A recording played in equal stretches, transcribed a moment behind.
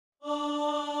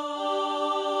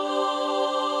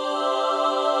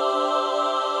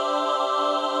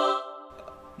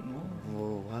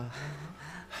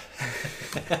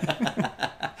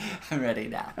I'm ready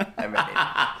now.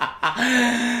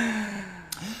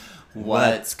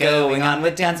 What's going on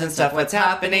with dance and stuff? What's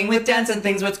happening with dance and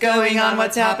things? What's going on?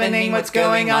 What's happening? What's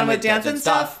going on with dance and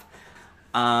stuff?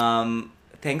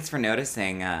 Thanks for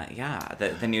noticing,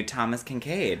 the new Thomas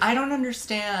Kinkade. I don't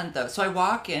understand, though. So I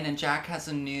walk in, and Jack has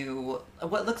a new,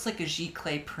 what looks like a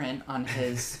Giclée print on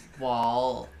his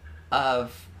wall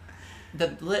of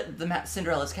the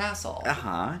Cinderella's castle.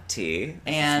 T.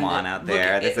 And swan out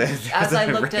there. As I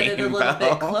looked at it a little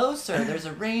bit closer, there's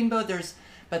a rainbow,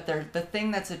 but the thing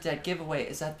that's a dead giveaway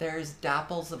is that there's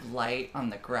dapples of light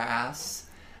on the grass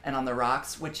and on the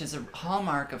rocks, which is a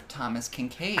hallmark of Thomas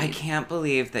Kinkade. I can't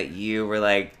believe that you were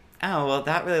like, oh, well,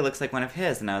 that really looks like one of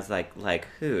his. And I was like,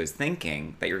 who's?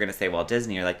 Thinking that you were going to say Walt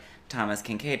Disney. You're like, Thomas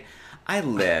Kinkade. I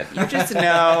live. You just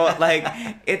know,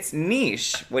 it's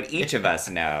niche, what each of us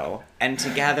know. And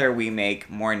together we make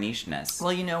more nicheness.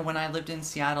 Well, when I lived in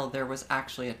Seattle, there was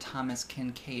actually a Thomas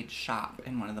Kinkade shop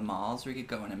in one of the malls where you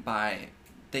could go in and buy.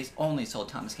 They only sold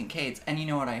Thomas Kinkades. And you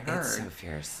know what I heard? It's so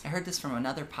fierce. I heard this from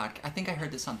another podcast. I think I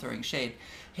heard this on Throwing Shade.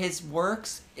 His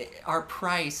works are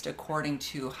priced according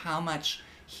to how much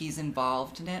he's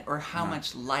involved in it or how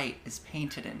much light is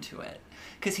painted into it.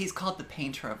 Because he's called the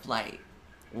painter of light.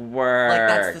 Work.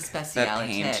 That's the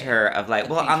speciality. The painter of light.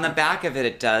 Well, on the back of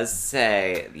it does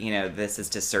say, this is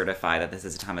to certify that this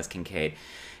is Thomas Kinkade.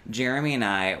 Jeremy and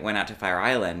I went out to Fire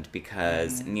Island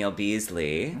because Neil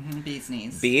Beasley, Bee's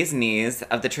Knees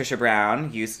of the Trisha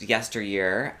Brown used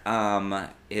yesteryear,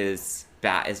 is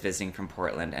visiting from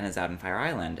Portland and is out in Fire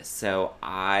Island. So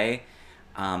I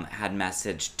had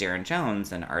messaged Darren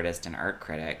Jones, an artist and art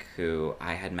critic who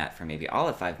I had met for maybe all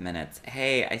of 5 minutes.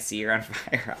 Hey, I see you're on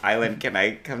Fire Island. Can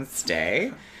I come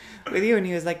stay with you? And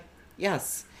he was like,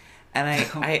 yes. And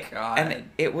and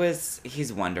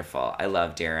he's wonderful. I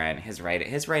love Darren. His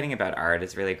writing about art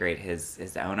is really great.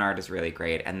 His own art is really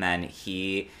great. And then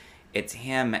it's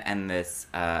him and this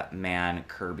man,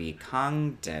 Kirby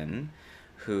Congdon,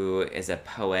 who is a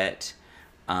poet.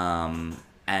 And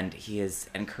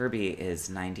Kirby is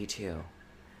 92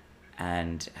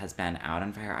 and has been out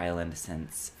on Fire Island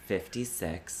since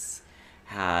 56.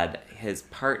 Had his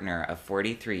partner of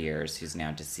 43 years, who's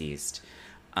now deceased,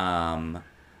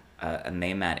 and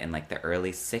they met in the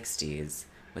early 60s,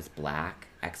 was black,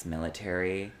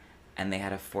 ex-military, and they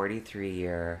had a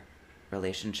 43-year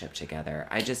relationship together.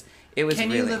 It was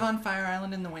Can you live on Fire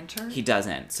Island in the winter? He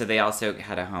doesn't. So they also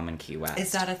had a home in Key West.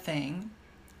 Is that a thing?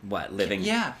 What, living?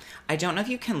 Yeah. I don't know if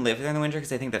you can live there in the winter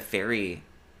because I think the ferry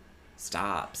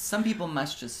stops. Some people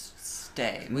must just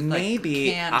stay. With,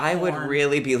 Maybe. I would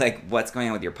really be like, what's going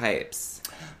on with your pipes?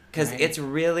 Because it's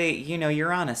really,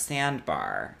 you're on a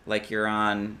sandbar. You're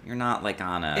not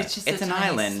on a... It's just it's a an tiny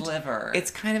island. Sliver. It's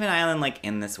kind of an island,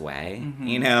 in this way.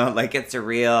 It's a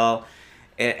real...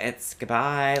 It's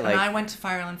goodbye. And I went to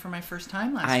Fire Island for my first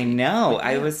time last week. I know.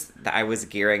 I was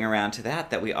gearing around to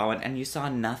that we all went, and you saw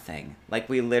nothing.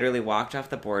 We literally walked off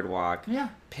the boardwalk. Yeah.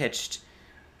 Pitched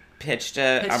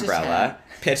a umbrella.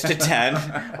 Pitched a tent.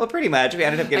 Well, pretty much. We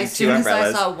ended up getting two umbrellas.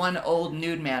 As soon as I saw one old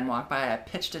nude man walk by, I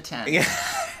pitched a tent. Yeah.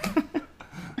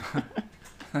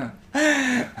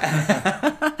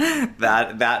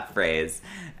 that phrase.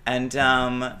 And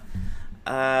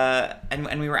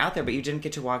we were out there, but you didn't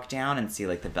get to walk down and see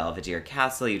the Belvedere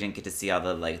Castle. You didn't get to see all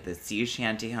the sea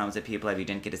shanty homes that people have. You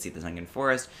didn't get to see the Lincoln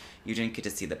Forest. You didn't get to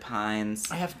see the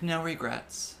pines. I have no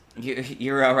regrets.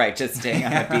 You're all right, just staying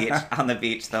on the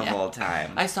beach the whole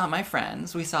time. I saw my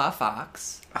friends. We saw a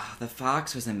fox. Oh, the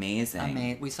fox was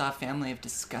amazing. We saw a family of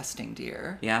disgusting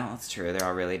deer. Yeah, that's true. They're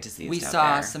all really diseased. We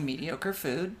saw some mediocre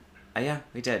food. Yeah,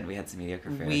 we did. We had some mediocre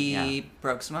food. We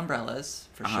broke some umbrellas,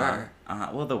 for sure.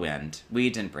 Well, the wind. We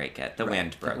didn't break it. The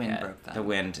wind broke it. Broke them.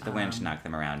 The wind knocked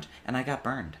them around. And I got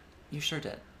burned. You sure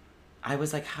did. I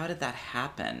was like, how did that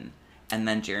happen? And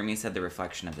then Jeremy said the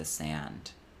reflection of the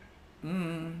sand.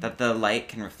 That the light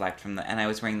can reflect from the... And I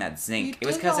was wearing that zinc.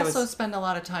 You did also spend a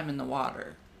lot of time in the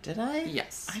water. Did I?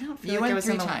 Yes. I don't feel you like I went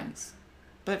was 3 times.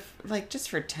 But, just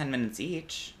for 10 minutes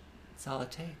each. That's all it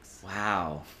takes.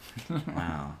 Wow.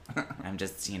 Wow. I'm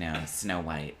just, Snow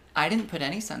White. I didn't put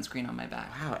any sunscreen on my back.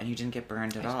 Wow, and you didn't get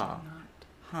burned at all. I did not.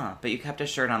 Huh. But you kept a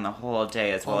shirt on the whole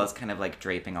day as well as kind of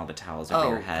draping all the towels over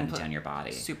your head and down your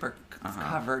body. Super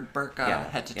covered burqa,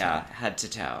 head to toe. Yeah, head to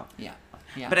toe. Yeah.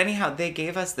 Yeah. But anyhow, they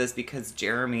gave us this because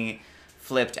Jeremy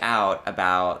flipped out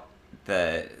about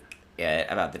this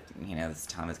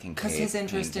Thomas Kinkade. Because his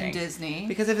interest in Disney.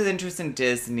 Because of his interest in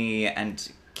Disney and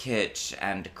kitsch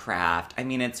and craft. I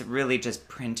mean, it's really just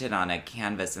printed on a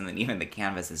canvas, and then even the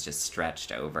canvas is just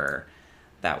stretched over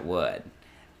that wood.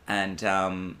 And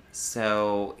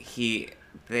so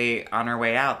on our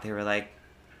way out, they were like,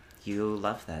 you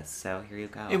love this, so here you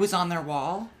go. It was on their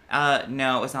wall?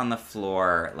 No, it was on the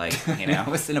floor, like, you know. It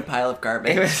was in a pile of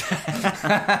garbage. It was.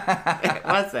 It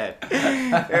wasn't.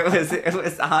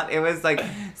 It was like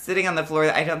sitting on the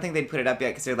floor. I don't think they'd put it up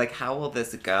yet because they're like, how will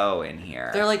this go in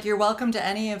here? They're like, you're welcome to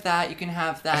any of that. You can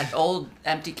have that old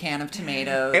empty can of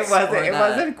tomatoes. It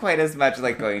wasn't quite as much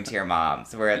like going to your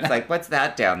mom's where it's like, what's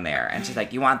that down there? And she's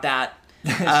like, you want that?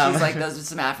 She's like, those are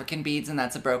some African beads and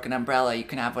that's a broken umbrella. You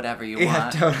can have whatever you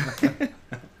want. Totally.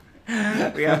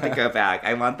 We have to go back.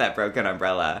 I want that broken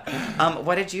umbrella.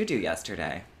 What did you do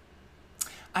yesterday?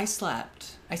 I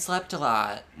slept. I slept a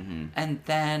lot. Mm-hmm. And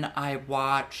then I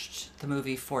watched the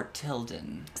movie Fort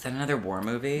Tilden. Is that another war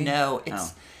movie? No,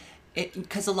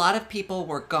 because a lot of people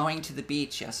were going to the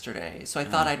beach yesterday. So I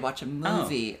thought I'd watch a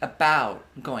movie about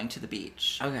going to the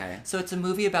beach. Okay. So it's a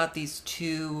movie about these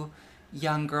two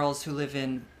young girls who live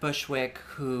in Bushwick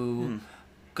who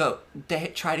they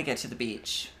try to get to the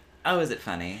beach. Oh, is it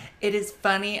funny? It is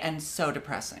funny and so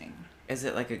depressing. Is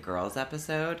it like a girls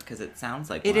episode? Because it sounds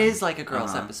like It one. is like a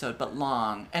girls episode, but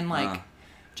long. And like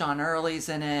John Early's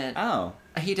in it. Oh.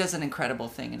 He does an incredible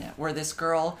thing in it where this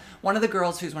girl, one of the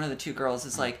girls who's one of the two girls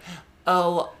is like,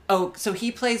 so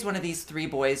he plays one of these three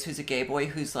boys who's a gay boy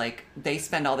who's like, they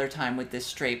spend all their time with this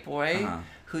straight boy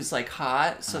who's like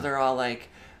hot. So they're all like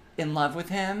in love with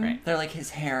him. Right. They're like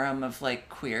his harem of like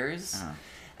queers.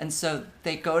 And so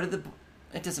they go to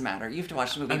it doesn't matter. You have to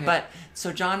watch the movie. Okay. But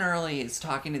so John Early is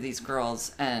talking to these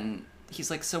girls and he's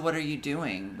like, so what are you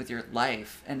doing with your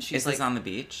life? And she's Is like, this on the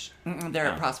beach? they're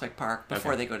at Prospect Park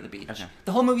before Okay. they go to the beach. Okay.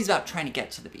 The whole movie's about trying to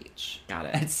get to the beach. Got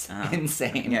it. It's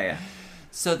insane. Yeah.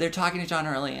 So they're talking to John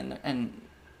Early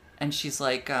and she's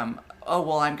like, oh,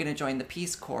 well, I'm going to join the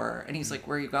Peace Corps. And he's like,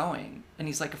 where are you going? And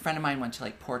he's like, a friend of mine went to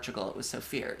like Portugal. It was so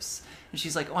fierce. And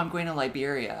she's like, oh, I'm going to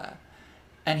Liberia.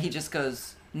 And he just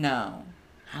goes, no.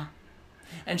 Huh?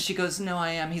 And she goes, no,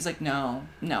 I am. He's like, no.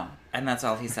 And that's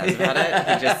all he says about it?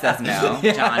 He just says no?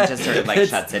 Yeah. John just sort of like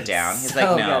shuts it down. He's so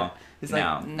like, no, good. He's like,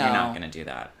 no. You're not going to do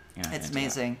that. It's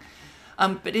amazing.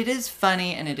 But it is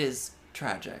funny and it is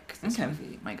tragic, this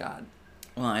movie. My God.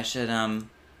 Well, I should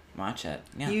watch it.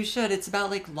 Yeah. You should. It's about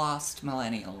like lost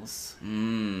millennials.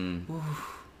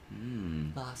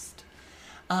 Lost.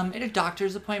 I had a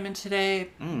doctor's appointment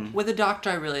today with a doctor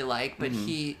I really like, but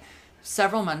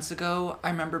several months ago, I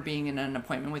remember being in an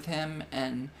appointment with him,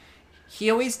 and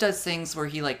he always does things where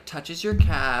he like touches your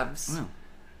calves.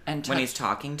 And when he's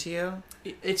talking to you?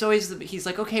 It's always, he's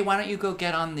like, okay, why don't you go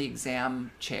get on the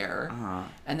exam chair?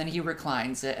 And then he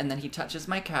reclines it, and then he touches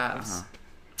my calves,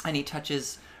 and he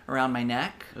touches around my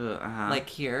neck, like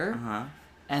here.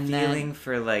 And feeling then,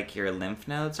 for like your lymph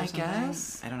nodes or something? I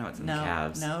guess. I don't know what's in the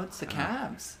calves. No, it's the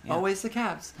calves. Yeah. Always the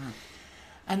calves.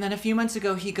 And then a few months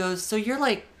ago, he goes, so you're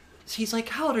like, he's like,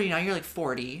 how old are you now? You're like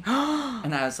 40.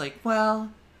 And I was like,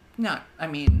 well,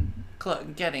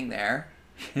 getting there,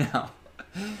 you know.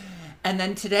 And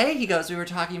then today he goes, we were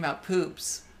talking about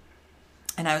poops.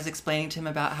 And I was explaining to him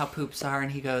about how poops are,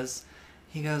 and he goes,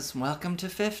 welcome to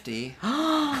 50.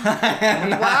 What?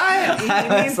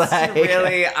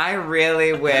 I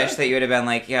really wish that you would have been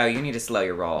like, yo, you need to slow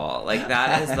your roll. Like,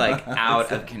 that is, like,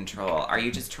 out of control. Are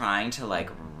you just trying to, like,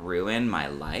 ruin my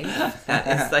life? That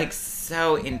is, like,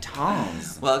 so in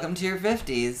tones. Welcome to your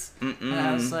 50s. And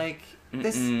I was like,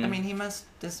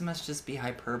 this must just be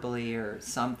hyperbole or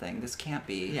something. This can't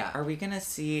be. Yeah. Are we gonna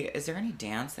see, is there any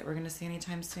dance that we're gonna see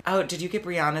anytime soon? Oh, did you get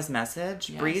Brianna's message?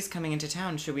 Yes. Bree's coming into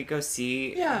town. Should we go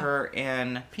see her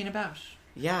in... Pina Bausch.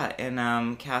 Yeah,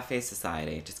 in Cafe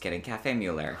Society. Just kidding, Cafe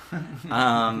Mueller.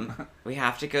 We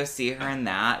have to go see her in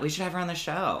that. We should have her on the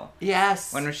show.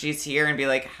 Yes. When she's here and be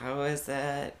like, how is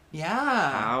it?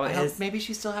 Yeah. Maybe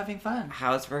she's still having fun.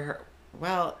 How's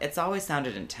Well, it's always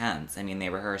sounded intense. I mean, they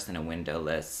rehearse in a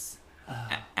windowless,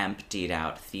 emptied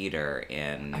out theater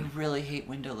in... I really hate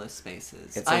windowless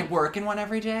spaces. I work in one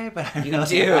every day, but I You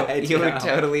do. You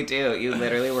totally do. You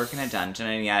literally work in a dungeon,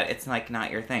 and yet it's like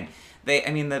not your thing.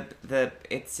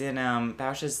 It's in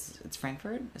Bausch's. It's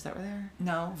Frankfurt. Is that where they are?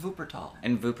 No, Wuppertal.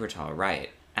 In Wuppertal,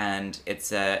 right? And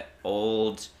it's a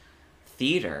old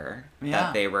theater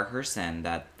that they rehearse in.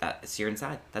 So you're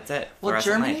inside. That's it. Well,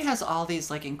 Germany has all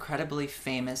these like incredibly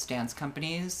famous dance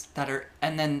companies that are,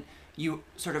 and then you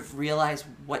sort of realize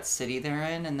what city they're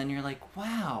in, and then you're like,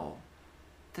 wow,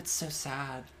 that's so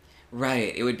sad.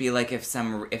 Right. It would be like if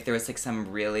there was like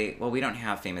some really, well, we don't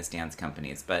have famous dance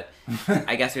companies, but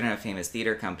I guess we don't have famous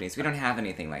theater companies. We don't have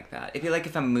anything like that. It'd be like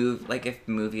if if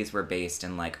movies were based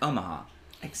in like Omaha.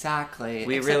 Exactly.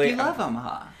 We Except really you love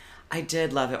Omaha. I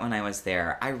did love it when I was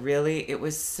there. It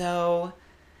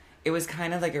was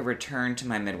kind of like a return to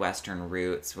my Midwestern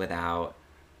roots without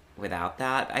without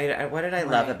that. What did I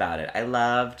love Right. about it? I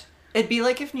loved. It'd be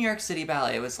like if New York City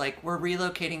Ballet was like, we're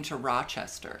relocating to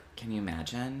Rochester. Can you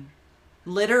imagine?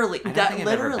 Literally, I don't that think I've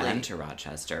literally. ever been to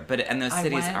Rochester, and those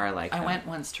cities are like. I that. went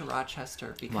once to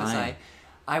Rochester because Why?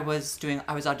 I was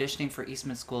auditioning for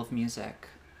Eastman School of Music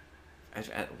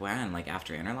When? Like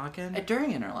after Interlochen?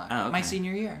 during Interlock, Oh, okay. my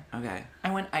senior year. Okay.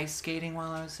 I went ice skating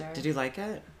while I was there. Did you like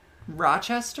it?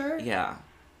 Rochester? Yeah.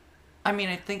 I mean,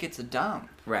 I think it's a dump.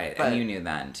 Right. But- And you knew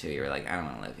then too. You were like, I don't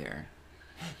want to live here.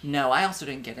 No, I also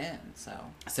didn't get in, so.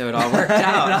 So it all worked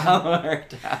out. It all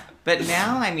worked out. But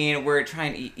now, I mean, we're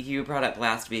trying. You brought up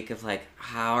last week of like,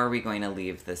 how are we going to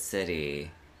leave the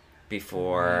city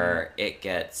before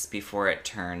before it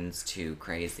turns too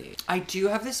crazy? I do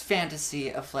have this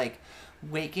fantasy of like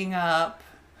waking up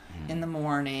in the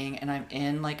morning and I'm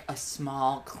in like a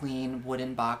small, clean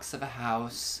wooden box of a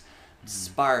house,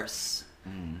 sparse,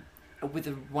 with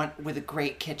a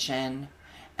great kitchen,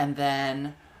 and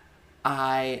then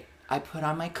I put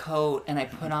on my coat and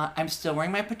I'm still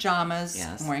wearing my pajamas.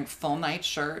 Yes. I'm wearing full night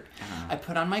shirt. Uh-huh. I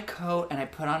put on my coat and I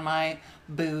put on my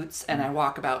boots and I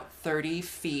walk about 30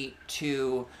 feet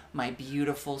to my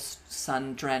beautiful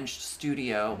sun-drenched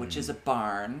studio, which is a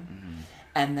barn.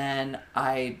 And then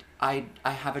I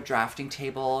have a drafting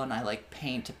table and I like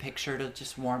paint a picture to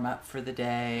just warm up for the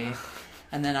day.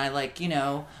 And then I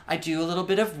I do a little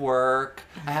bit of work.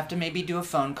 I have to maybe do a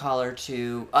phone call or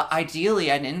two. Ideally,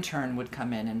 an intern would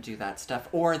come in and do that stuff.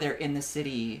 Or they're in the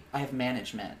city. I have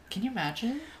management. Can you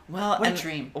imagine? Well, What a and-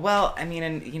 dream. Well, I mean,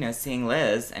 and seeing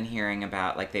Liz and hearing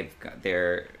about like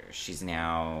she's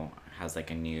now has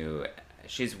like a new.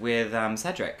 She's with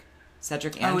Cedric.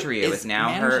 Cedric Andrew is now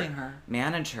managing her.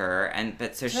 manage her, and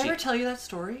but so Did I she ever tell you that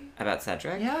story? about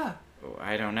Cedric. Yeah.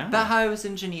 I don't know. About how I was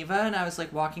in Geneva and I was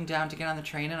like walking down to get on the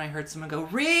train and I heard someone go,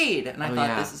 "Read!" And I Oh, thought,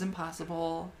 yeah. this is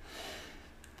impossible.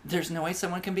 There's no way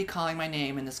someone can be calling my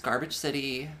name in this garbage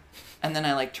city. And then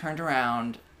I like turned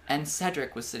around and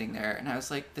Cedric was sitting there and I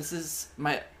was like,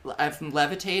 I've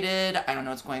levitated. I don't know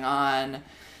what's going on.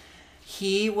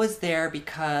 He was there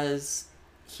because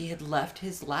he had left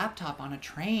his laptop on a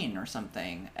train or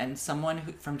something. And someone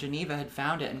from Geneva had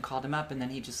found it and called him up and then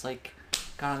he just like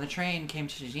got on the train, came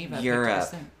to Geneva. picked up his Europe.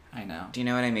 thing. I know. Do you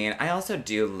know what I mean? I also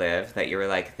do live that you were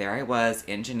like, there I was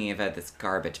in Geneva, this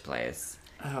garbage place.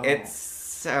 Oh. It's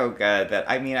so good that,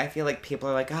 I mean, I feel like people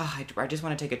are like, oh, I just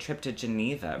want to take a trip to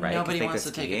Geneva, right? 'Cause Nobody they go wants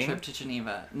to take a skiing. trip to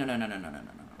Geneva. No.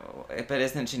 But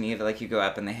isn't Geneva like you go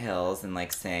up in the hills and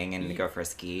like sing and you go for a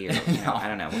ski? Or, No. I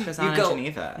don't know. What goes You on go, in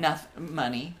Geneva?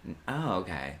 money. Oh,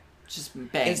 okay. Just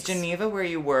banks. Is Geneva where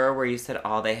you were, where you said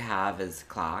all they have is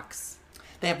clocks?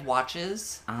 They have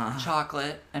watches, Uh-huh.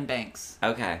 chocolate, and banks.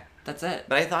 Okay. That's it.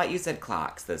 But I thought you said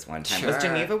clocks this one time. Was Sure.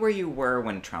 Geneva where you were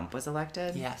when Trump was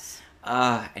elected? Yes.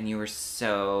 And you were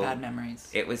so... Bad memories.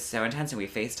 It was so intense, and we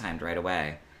FaceTimed right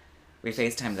away. We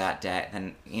FaceTimed that day,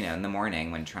 then, in the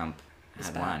morning when Trump It was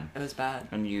had bad. won. It was bad.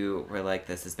 And you were like,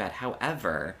 this is bad.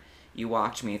 However, you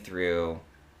walked me through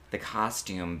the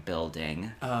costume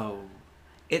building. Oh.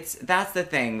 That's the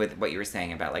thing with what you were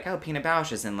saying about, like, oh, Pina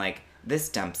Bausch is in, like, this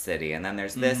dump city, and then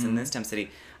there's this and this dump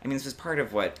city. I mean, this was part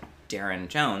of what Darren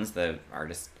Jones, the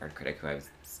art critic who I was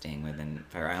staying with in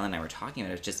Fire Island, and I were talking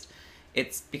about.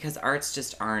 It's because arts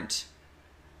just aren't,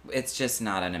 it's just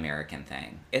not an American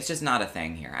thing. It's just not a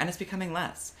thing here, and it's becoming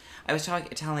less. I was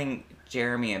telling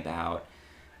Jeremy about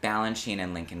Balanchine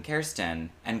and Lincoln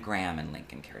Kirsten, and Graham and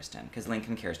Lincoln Kirsten, because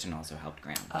Lincoln Kirsten also helped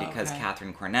Graham. Oh, because okay.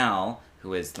 Catherine Cornell,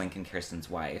 who is Lincoln Kirsten's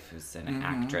wife, who's an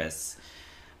actress,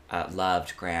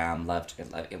 loved Graham,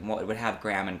 would have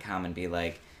Graham and come and be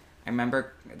like, I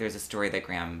remember there's a story that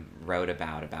Graham wrote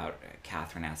about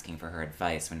Catherine asking for her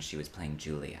advice when she was playing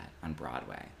Juliet on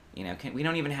Broadway. We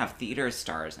don't even have theater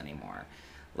stars anymore.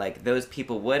 Like, those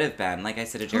people would have been, like I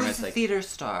said to Jeremy, Who's it's the like... theater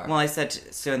star? Well, I said,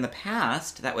 so in the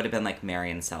past, that would have been like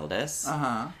Marion Seldes.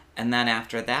 Uh-huh. And then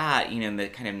after that, the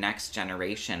kind of next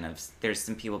generation of... There's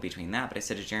some people between that. But I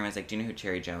said to Jeremy, I was like, do you know who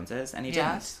Cherry Jones is? And he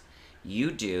Yes. didn't.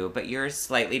 You do, but you're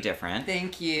slightly different.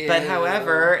 Thank you. But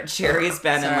however, Cherry's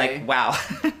been in Sorry. like, wow.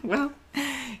 Well,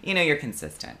 you're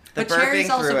consistent. The But Cherry's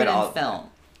burping also through been it all. in film.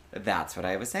 That's what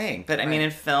I was saying. But I mean, Right.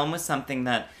 in film was something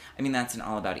that... I mean, that's an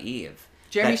All About Eve.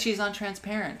 Jeremy, That- she's on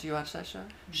Transparent. Do you watch that show?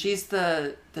 She's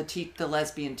the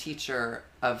lesbian teacher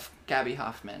of Gabby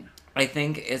Hoffman. I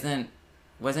think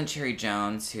wasn't Cherry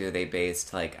Jones who they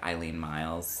based like Eileen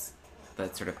Miles,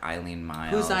 the sort of Eileen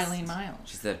Miles. Who's Eileen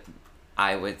Miles?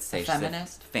 I would say A she's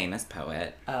feminist? a famous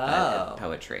poet. Oh.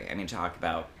 Poetry. I mean, talk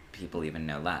about people even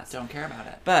know less. Don't care about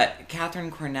it. But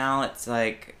Catherine Cornell, it's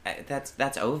like,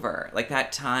 that's over. Like,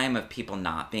 that time of people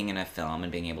not being in a film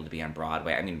and being able to be on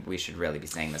Broadway. I mean, we should really be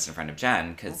saying this in front of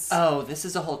Jen, because... Oh, this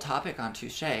is a whole topic on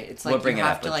Touche. It's like We'll bring you it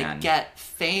have up to, with like, Jen. get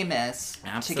famous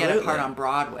to get a part on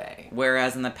Broadway.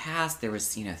 Whereas in the past, there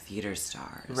was, you know, theater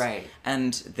stars. Right.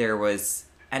 And there was...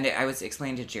 And I was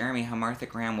explaining to Jeremy how Martha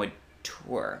Graham would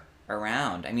tour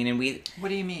around. I mean, and we... What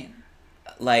do you mean?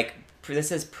 Like...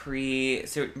 This is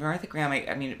so Martha Graham,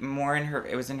 I mean,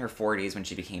 it was in her 40s when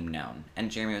she became known. And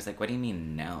Jeremy was like, what do you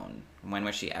mean known? When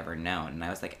was she ever known? And I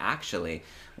was like, actually,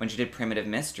 when she did Primitive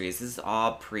Mysteries, this is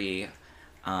all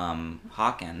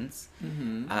Hawkins,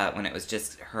 when it was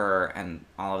just her and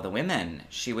all of the women.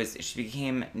 She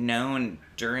became known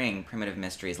during Primitive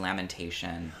Mysteries,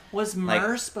 Lamentation. Was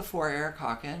Merce before Eric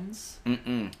Hawkins?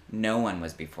 No one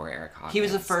was before Eric Hawkins. He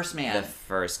was the first man. The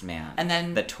first man. And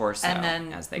then the torso, and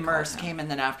then as they Merce called him. came,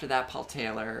 and then after that, Paul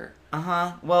Taylor.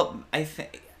 Well, I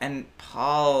think, and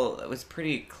Paul was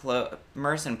pretty close.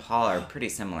 Merce and Paul are pretty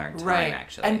similar in time,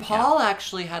 actually. And Paul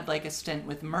actually had like a stint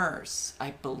with Merce,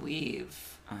 I believe.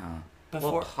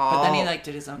 Before, Well, Paul, but then he like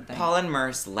did his own thing. Paul and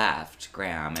Merce left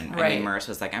Graham, and I mean, Merce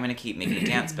was like, "I'm going to keep making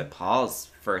dance," but Paul's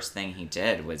first thing he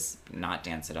did was not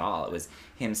dance at all. It was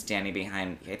him standing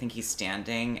behind. I think he's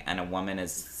standing, and a woman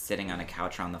is sitting on a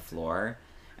couch on the floor,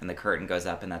 and the curtain goes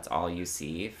up, and that's all you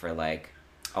see for like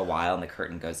a while, and the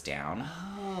curtain goes down.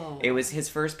 Oh. It was his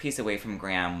first piece away from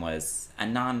Graham was a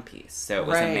non-piece, so it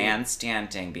was a man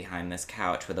standing behind this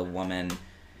couch with a woman.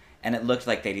 And it looked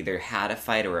like they'd either had a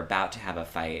fight or were about to have a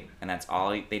fight. And that's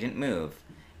all. They didn't move.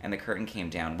 And the curtain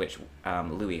came down, which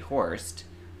Louis Horst,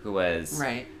 who was...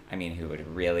 Right. I mean, who would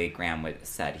really... Graham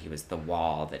said he was the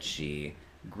wall that she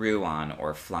grew on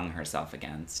or flung herself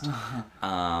against.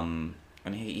 And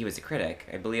he was a critic,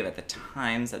 I believe, at the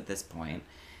Times at this point.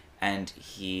 And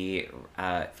he,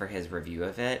 for his review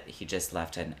of it, he just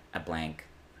left a blank.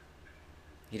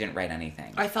 He didn't write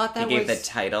anything. I thought that He gave the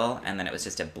title, and then it was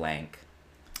just a blank...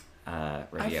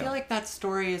 review. I feel like that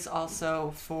story is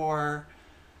also for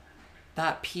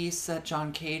that piece that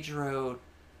John Cage wrote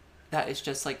that is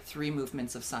just like 3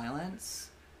 movements of silence.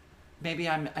 Maybe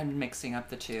I'm mixing up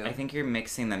the two. I think you're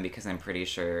mixing them because I'm pretty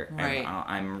sure. Right.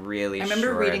 I'm really sure. I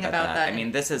remember reading about that. I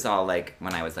mean, this is all like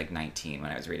when I was like 19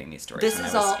 when I was reading these stories. This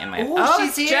is all. In my,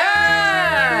 She's here!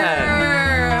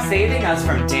 Jen! Saving us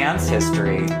from dance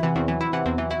history.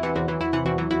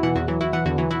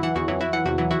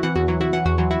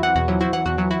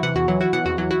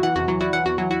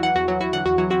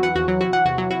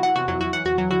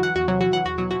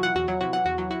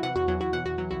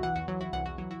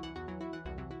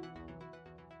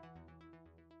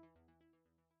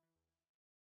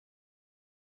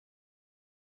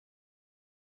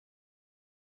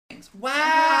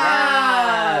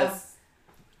 Wow!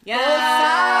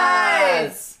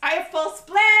 Yes! I have full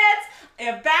splits. I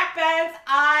have back bends.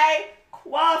 I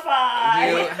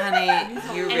qualify. You,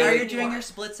 honey, you Are really... you doing your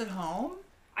splits at home?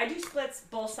 I do splits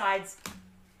both sides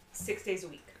 6 days a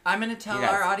week. I'm going to tell You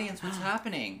guys- our audience what's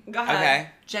happening. Go ahead. Okay.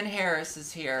 Jen Harris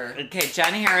is here. Okay,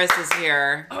 Jen Harris is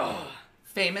here.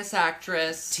 Famous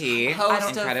actress. T.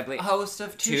 Host Incredibly- host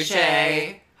of Touche.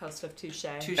 Touche. Host of Touche.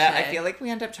 Touche. But I feel like we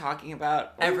end up talking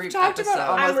about Every we've talked episode. about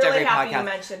almost I'm really every happy you podcast.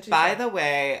 mentioned Touche.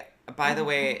 By the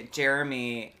way,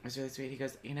 Jeremy was really sweet. He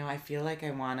goes, I feel like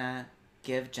I want to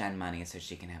give Jen money so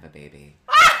she can have a baby.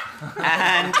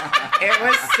 And it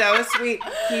was so sweet.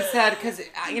 He said, because,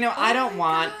 I don't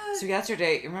want... So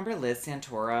yesterday, remember Liz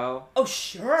Santoro? Oh,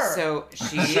 sure. So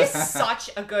she's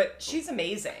she's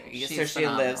amazing. She's she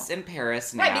phenomenal. lives in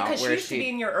Paris now. Right, because she where used to be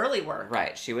in your early work.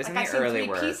 Right, she was Like, in I've the seen early 3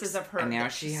 work. pieces of her And now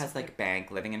that she she's has like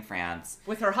bank living in France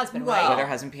with her husband, Well, right? with her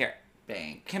husband Pierre.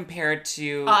 Bank. Compared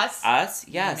to Us?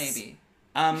 Yes. Maybe.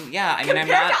 Yeah, I mean, I'm Compared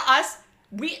not... to us,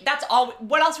 that's all.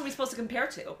 What else are we supposed to compare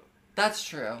to? That's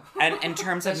true. And in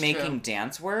terms of That's making true.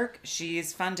 dance work,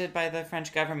 she's funded by the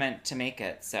French government to make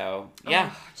it. So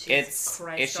yeah, Oh, Jesus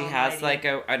Christ she has almighty.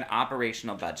 like an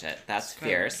operational budget. That's great.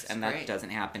 fierce, It's and great. that doesn't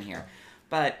happen here.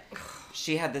 But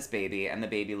she had this baby, and the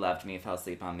baby loved me, fell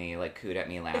asleep on me, like cooed at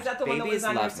me, laughed. Is that the one that Babies was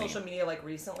on your love me. social media like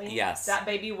recently? Yes. That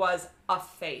baby was a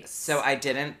face. So I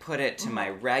didn't put it to my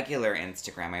regular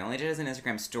Instagram. I only did it as an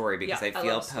Instagram story because Yeah, I I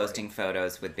feel love story. posting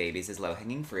photos with babies is low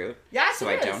hanging fruit. Yes, so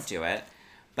it I is. don't do it.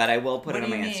 But I will put What it on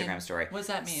do my you mean? Instagram story. What does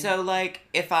that mean? So like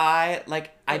if I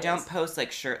I It don't is. post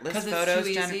like shirtless 'Cause it's photos,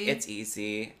 too Jen. easy? It's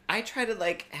easy. I try to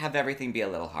like have everything be a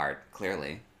little hard,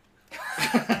 clearly.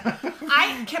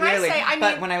 I Clearly. say, I mean,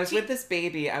 but when I was with this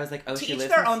baby, I was like, oh, to she each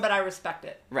lives their in- own, but I respect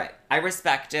it. Right. I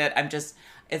respect it.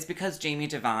 It's because Jamie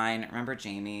Devine, remember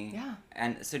Jamie? Yeah.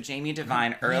 And so Jamie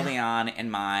Devine early on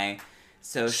in my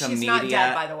social She's media. not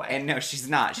dead, by the way. And no, she's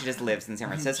not. She just lives in San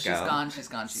Francisco. She's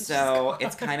gone. So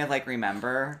it's kind of like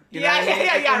remember. You know Yeah, what I mean?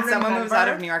 yeah, Like, yeah, when someone moves out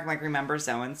of remember. New York, I'm like, remember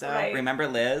so-and-so? Right. Remember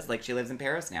Liz? Like, she lives in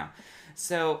Paris now.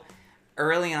 So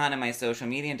early on in my social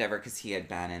media endeavor, because he had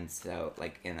been in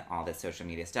in all this social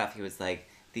media stuff, he was like,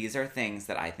 these are things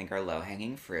that I think are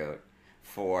low-hanging fruit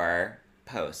for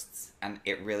posts. And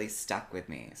it really stuck with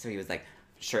me. So he was like,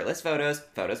 shirtless photos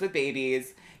with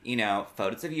babies,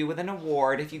 photos of you with an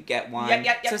award if you get one.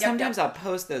 So sometimes I'll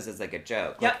post those as like a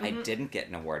joke. Yep, Like I didn't get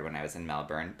an award when I was in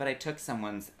Melbourne, but I took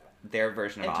their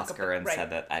version of And took a Oscar and right. said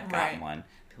that I'd gotten Right. one.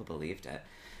 People believed it.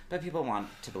 But people want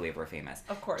to believe we're famous.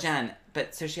 Of course. Jen,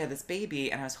 but so she had this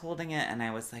baby and I was holding it and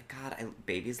I was like, God,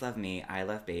 babies love me. I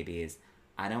love babies.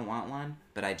 I don't want one,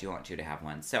 but I do want you to have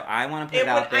one. So I want to put it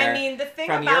out there the thing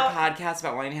from about... your podcast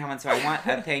about wanting to have one. So I want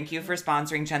a thank you for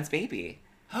sponsoring Jen's baby.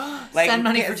 Send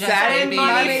money for Jen's baby.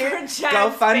 money for Jen's Go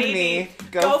fund baby. me.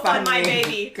 Go fund my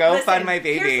baby. Go Listen, fund my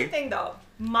baby. Here's the thing, though.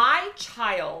 My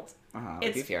child,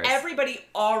 Be fierce. everybody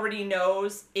already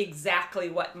knows exactly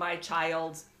what my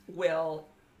child will...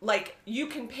 Like, you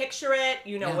can picture it.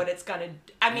 You know what it's gonna...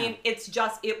 I mean, it's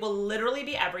just... It will literally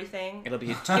be everything. It'll be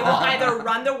It will either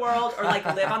run the world or, like,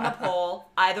 live on the pole.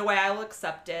 Either way, I will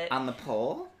accept it. on the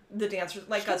pole. The dancer...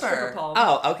 Like, a Stripper. stripper pole.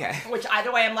 Oh, okay. Which,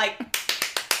 either way, I'm like...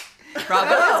 Bravo.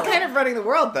 That's kind of running the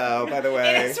world, though. By the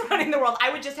way, It is running the world.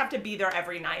 I would just have to be there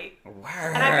every night.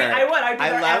 Word. And I would. I'd be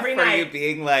there love every for night. you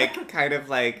being like, kind of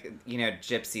like,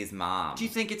 Gypsy's mom. Do you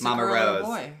think it's Mama a girl Rose. or a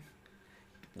boy?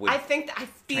 Would- I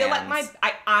feel like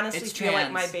I honestly It's feel like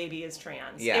trans. my baby is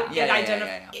trans. Yeah.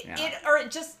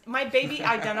 It just my baby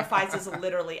identifies as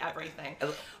literally everything.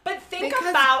 But think Because-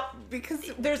 about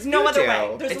because there's no you other do.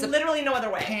 way. There's It's a literally no other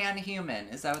way. Pan-human.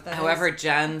 Is that what that is? However,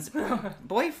 Jen's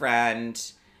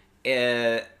boyfriend,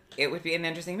 it would be an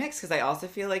interesting mix because I also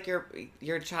feel like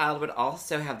your child would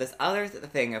also have this other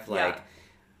thing of like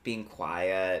being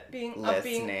quiet,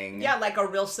 listening. like a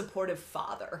real supportive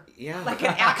father. Yeah. Like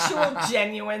an actual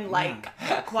genuine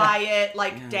quiet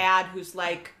dad who's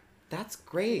like, That's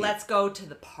great. let's go to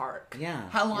the park. Yeah.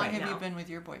 How long Right have you now. been with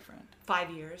your boyfriend? 5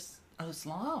 years. Oh, it's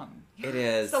long. It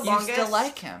is. So You longest. still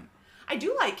like him. I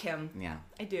do like him. Yeah.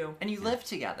 I do. And you live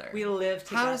together. We live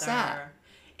together. How is that?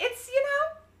 It's,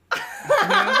 Well,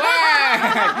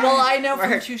 I know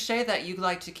from Work. Touche that you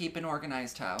like to keep an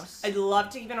organized house. I'd love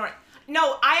to keep an order.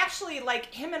 No, I actually,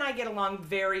 him and I get along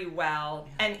very well.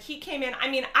 And he came in,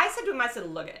 I said to him, I said,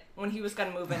 look it. When he was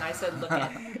going to move in, I said, look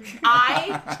it.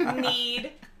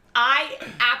 I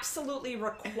absolutely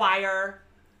require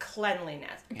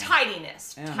cleanliness,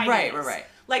 tidiness. Right.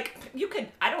 Like,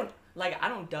 I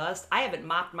don't dust. I haven't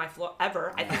mopped my floor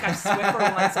ever. I think I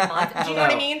Swiffer once a month. Do you know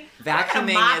what I mean? Vacuuming I'm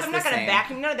not is the gonna same.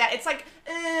 vacuum. None of that. It's like,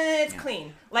 it's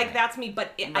clean. Like, Right. that's me.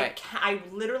 But Right. I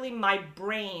literally, my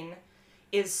brain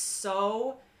is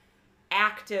so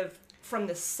active from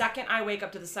the second I wake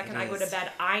up to the second I go to is. bed.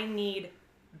 I need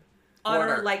utter,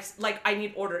 Order. like I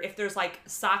need order. If there's,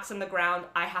 socks on the ground,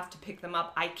 I have to pick them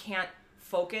up. I can't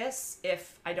focus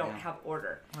if I don't have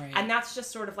order. Right. And that's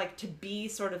just sort of to be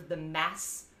sort of the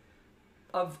mess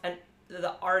of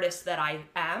the artist that I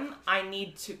am, I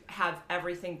need to have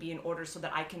everything be in order so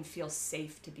that I can feel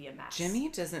safe to be a mess. Jimmy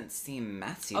doesn't seem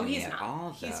messy Oh, to me he's at not.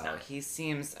 all, though. He's not. He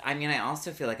seems... I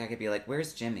also feel like I could be like,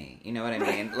 where's Jimmy? You know what I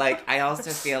mean? Like, I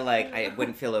also feel like I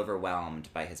wouldn't feel overwhelmed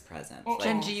by his presence. Like,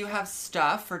 Jen, do you have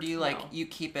stuff, or do you No. you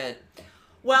keep it?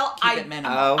 Well, Keep it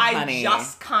minimal. Oh, I honey.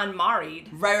 just married.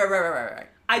 Right.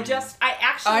 I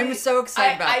actually... I'm so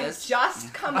excited about this. I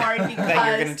just married because... that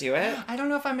you're going to do it? I don't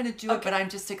know if I'm going to do it, but I'm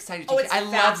just excited to Oh, hear. it's I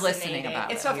love listening fascinating.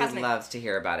 about It's it. so He fascinating. loves to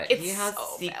hear about it. It's He has so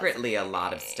secretly a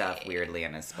lot of stuff weirdly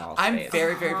in his small space. I'm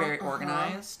very, very, very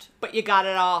organized, But you got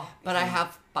it all. but I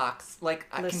have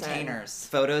Listen. containers.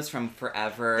 Photos from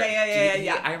forever.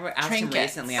 Yeah. I asked him Trinkets.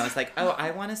 recently, I was like,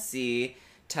 I want to see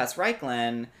Tess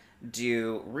Reichland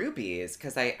do rubies,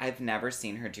 because I've never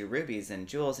seen her do rubies and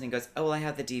jewels. And he goes, I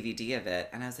have the DVD of it.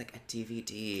 And I was like, a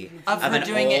DVD Of her an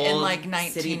doing it in old like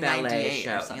City Ballet 1998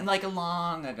 show. or something, like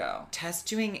long ago. Tess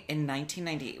doing in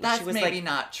 1998. That's she was maybe like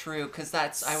not true, because I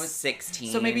was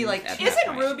 16. So maybe, like, at that Isn't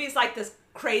point. Ruby's this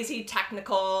crazy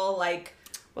technical,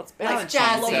 Well, it's like Balanchine,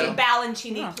 jazzy. so-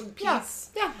 Balancini piece?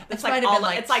 Yeah, It's it might have all been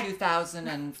like it's like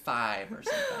 2005 or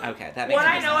something. Okay, that makes what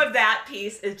I sense. know of that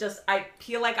piece is just I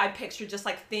feel like I picture just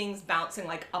things bouncing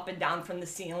up and down from the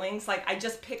ceilings. Like I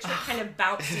just picture kind of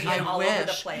bouncing I all over the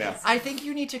wish. place. Yeah. I think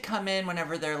you need to come in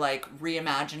whenever they're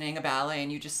reimagining a ballet,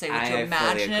 and you just say what you I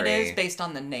imagine fully it is agree. based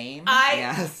on the name.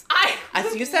 Yes. I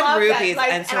So you said love that, rubies,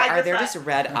 and so I are there thought- just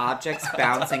red objects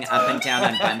bouncing up and down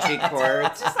on bungee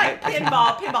cords? just like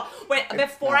pinball. Wait,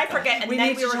 before I forget, and we then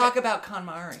need we to were talk about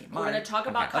KonMari. we're going to talk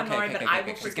about Okay. KonMari, Okay, but okay, I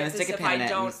okay. will She's gonna forget this stick a if pin in I it and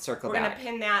don't. circle We're going back. to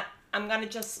pin that. I'm going to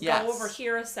just Yes. go over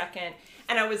here a second.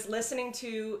 And I was listening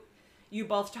to you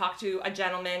both talk to a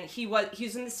gentleman. He was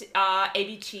in the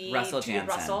ABT. Russell to Jansen.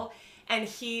 Russell, and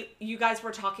you guys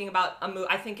were talking about a move.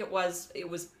 I think it was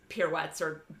pirouettes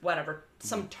or whatever,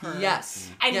 some term. Yes.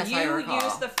 And Yes, I you recall.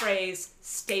 used the phrase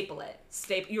staple it.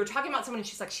 You were talking about someone and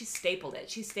she's like, she stapled it.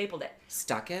 She stapled it.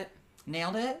 Stuck it.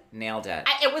 Nailed it? Nailed it.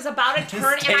 It was about a turn,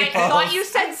 and I Staples. thought you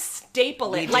said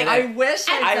staple it. We Like did it. I wish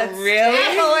And I said really-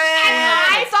 staple it.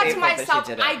 And I thought to Staple, but she myself,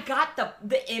 did it. I got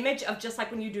the image of just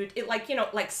like when you do it, like, you know,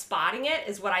 like spotting it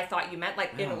is what I thought you meant.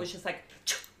 Like, and it was just like,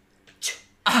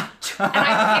 and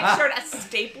I pictured a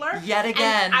stapler. Yet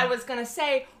again. And I was going to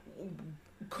say,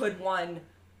 could one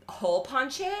hole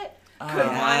punch it? Could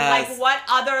one, Yes. like, what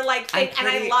other, like, thing? I'm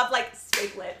pretty- And I love, like,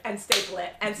 staple it and staple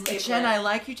it and staple Jen, it. I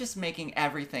like you just making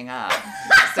everything up.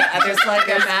 So there's like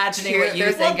imagining what you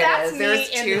there's- think it that's is. me There's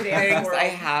in two the dance things world. I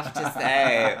have to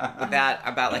say that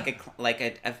about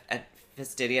like a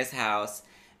fastidious house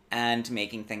and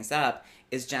making things up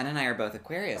is Jen and I are both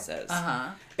Aquariuses. Uh-huh.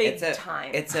 Big it's a,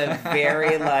 time. It's a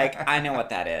very like I know what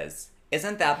that is.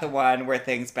 Isn't that the one where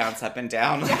things bounce up and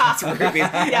down like Yeah. it's rubies?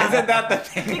 Yeah. Isn't that the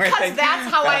thing? where because things,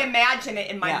 that's how I imagine it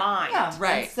in my Yeah. mind. Yeah.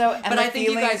 Right. And so, and but the I think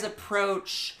you feeling- guys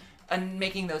approach and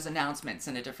making those announcements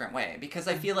in a different way because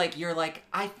I feel like you're like,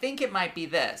 I think it might be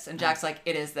this. And Jack's like,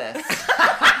 it is this.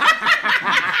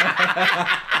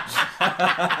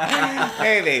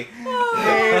 maybe.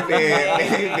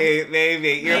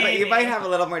 You might have a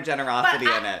little more generosity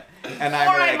in it. And I'm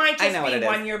Or like, I might just know what be it is.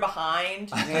 1 year behind.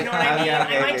 You know what I mean? Yeah,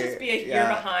 I might maybe. just be a year Yeah,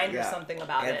 behind or yeah. something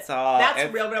about It's it. all- That's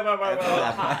it's- real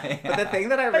hot. But the thing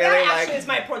that I But really that like. actually is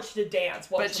my approach to dance.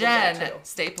 Well, But to dance Jen, too.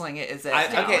 stapling it is it.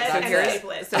 Okay, so and here's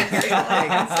staple it. the thing.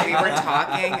 So we were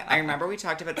talking. I remember we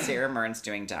talked about Sarah Mearns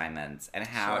doing diamonds and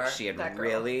how Sure, she had that girl.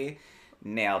 really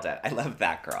nailed it. I love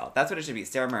that girl. That's what it should be.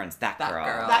 Sarah Mearns, that That girl.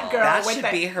 girl. That girl That with should the-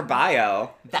 be her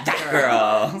bio. That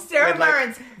girl. Sarah With, like-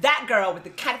 Mearns, that girl with the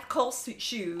Kenneth Cole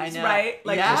shoes, I know. right?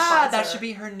 Like yeah, the sponsor. that should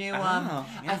be her new. Oh,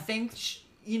 yeah. I think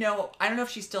you know. I don't know if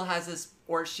she still has this,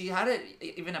 or she had it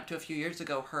even up to a few years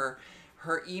ago.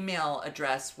 Her email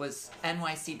address was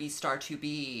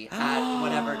nycbstar2b at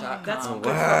whatever.com. That's good.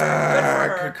 Good for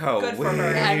her. Good for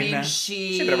her. I mean,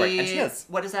 She better work. And she is.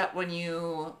 What is that when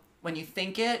you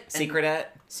think it? and- Secret It.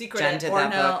 Secret Jen It. did or that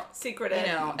no, book. Secret you It.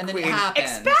 know, and then Queen. it happens.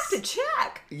 Expect a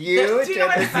check. You Do did know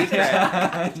the Expect a secret.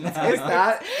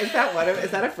 Check?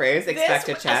 Is that a phrase? Expect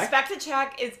a check. Expect a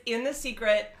check is in The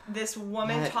Secret. This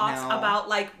woman What? talks No. about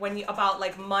like about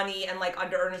like money and like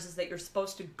under earners is that you're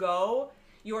supposed to go.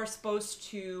 You are supposed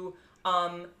to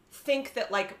think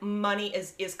that like money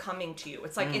is coming to you.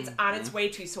 It's like it's on its way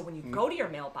to you. So when you go to your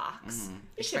mailbox,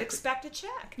 you should expect a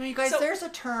check. No, you guys, So- there's a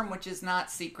term which is not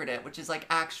secret it, which is like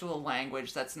actual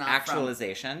language that's not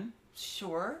Actualization.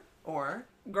 sure or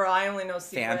Girl, I only know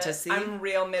Secret. Fantasy? I'm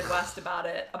real Midwest about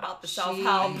it, about the She-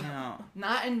 self-help. No.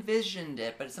 not envisioned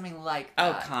it, but it's something like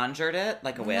Oh, that. conjured it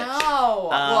like a witch. No.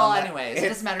 well, anyways, it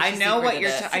doesn't matter. I She know what secreted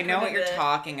you're. it. I know what you're Secreted it.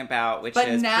 talking about, which But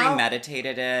is now-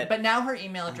 premeditated it. But now her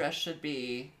email address should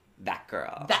be that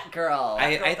girl. that girl.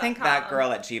 I think that girl.com.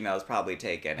 girl at Gmail is probably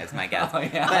taken. Is my guess. Oh,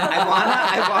 yeah. But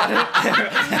I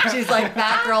wanna. She's like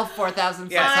Batgirl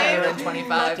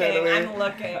 4,625. I'm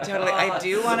looking. Totally. Oh, I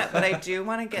do want to, but I do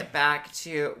want to get back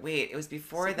to. Wait, it was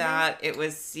before that. It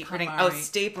was secreting. Oh,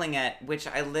 KonMari. stapling it, which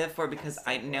I live for because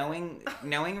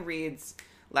knowing Reed's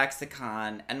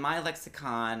lexicon and my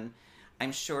lexicon.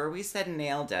 I'm sure we said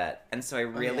nailed it, and so I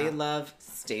really yeah. love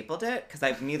stapled it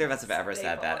because neither of us have ever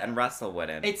said that, and Russell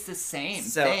wouldn't. It's the same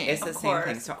So thing. it's the Of same thing.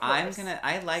 course, So of I'm course. gonna.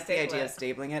 I like the Staple idea it. of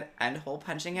stapling it and hole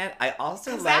punching it. I also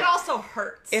Because like that also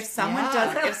hurts. if someone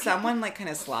Yeah. does. If someone like kind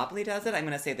of sloppily does it, I'm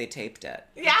gonna say they taped it.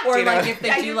 yeah. or Do you know like what- if they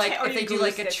Yeah, do you like ta- or if they you do glue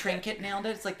like a stick it. trinket nailed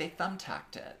it, it's like they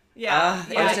thumbtacked it. Yeah.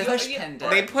 Or yeah. just push pinned it.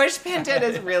 They push pinned it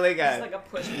is really It's good. like a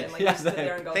push pin. Like Yeah, you sit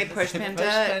there and go. They this push is- pinned Push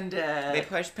it. pinned it. They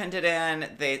push pinned it in.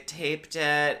 They taped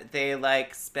it. They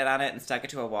like spit on it and stuck it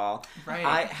to a wall.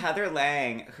 Right. Heather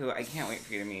Lang, who I can't wait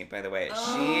for you to meet, by the way.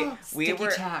 Sticky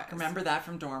tack. Remember that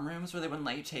from dorm rooms where they wouldn't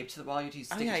let you tape to the wall? You'd use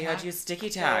Oh sticky yeah, you tack. had to use sticky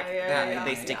tack. They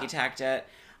yeah. sticky Yeah. tacked it.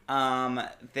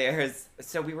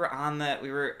 So we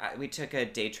were we took a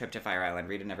day trip to Fire Island.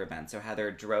 Reed had never been, so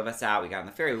Heather drove us out. We got on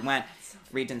the ferry. We went.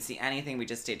 Reed didn't see anything. We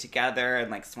just stayed together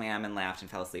and like swam and laughed and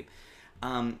fell asleep.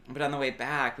 But on the way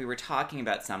back, we were talking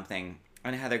about something,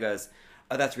 and Heather goes,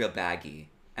 "Oh, that's real baggy."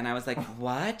 And I was like,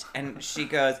 "What?" And she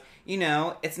goes, "You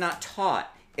know, it's not taut.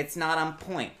 It's not on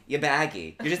point. You're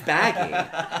baggy. You're just baggy."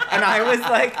 And I was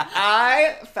like,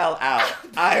 I fell out.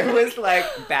 I was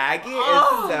like, baggy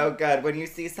is so good. When you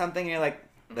see something, you're like,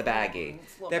 The baggy.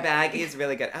 It's a little Their baggy. baggy is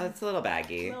really good. Oh, it's a little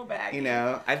baggy. Little baggy. You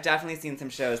know, I've definitely seen some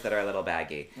shows that are a little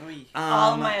baggy.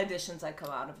 All of my auditions I come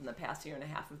out of in the past year and a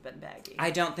half have been baggy.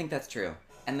 I don't think that's true,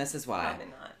 and this is why. Probably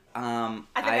not.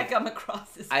 I think I've- I come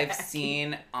across as I've baggy.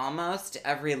 seen almost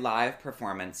every live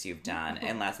performance you've done,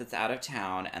 unless it's out of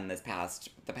town, and the past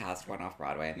one off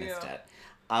Broadway, I missed Yeah. it.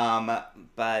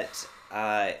 But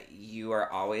you are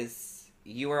always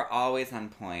on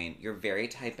point. You're very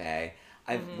type A.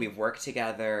 We've worked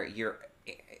together. You're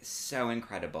so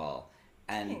incredible,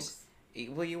 and Thanks.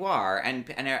 well, you are, and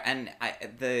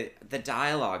the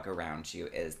dialogue around you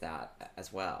is that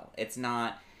as well. It's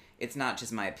not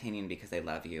just my opinion because I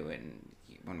love you and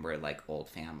when we're like old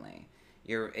family.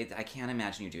 I can't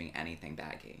imagine you doing anything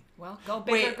baggy. Well, go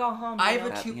big or Wait, go home. I you have know? a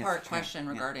That- yes, two-part true. question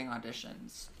Yeah. regarding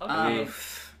auditions. Okay.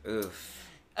 Oof.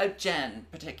 Jen,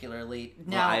 particularly. Well,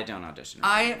 Now, I don't audition.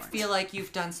 I anymore. feel like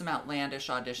you've done some outlandish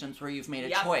auditions where you've made a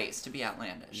Yep. choice to be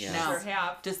outlandish. Yes. Now, Sure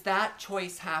have. does that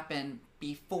choice happen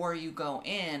before you go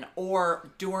in or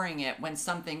during it when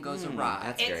something goes awry?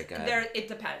 that's very good. It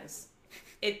depends.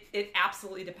 It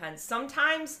absolutely depends.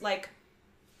 Sometimes, like,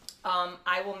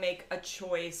 I will make a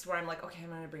choice where I'm like, okay, I'm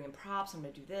gonna bring in props. I'm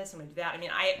gonna do this. I'm gonna do that. I mean,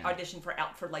 I auditioned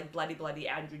for like Bloody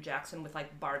Andrew Jackson with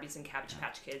like Barbies and Cabbage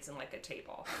Patch Kids and like a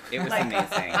table. It was Like,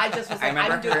 amazing. I just was I like,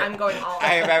 remember I'm going all.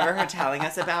 I out. remember her telling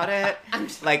us about it,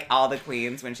 like all the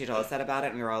queens when she told us that about it,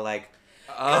 and we were all like,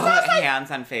 oh, hands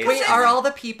on face. Wait, are all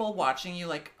the people watching you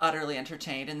like utterly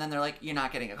entertained and then they're like, you're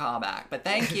not getting a call back, but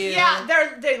thank you. Yeah,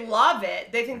 they love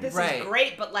it. They think this Right. is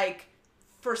great, but like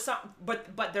for some, but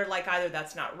they're like either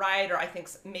that's not right, or I think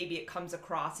maybe it comes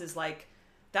across as like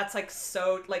that's like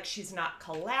so like she's not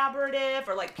collaborative,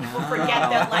 or like people forget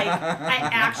that like I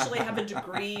actually have a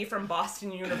degree from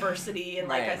Boston University and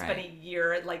like I Right, spent right. a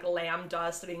year at like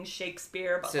Lambda studying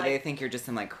Shakespeare, but So like they think you're just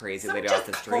some like crazy some lady just off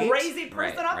the street. crazy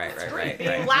person off the street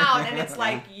being loud, and it's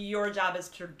like your job is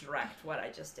to direct what I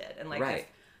just did, and like Right.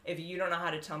 if you don't know how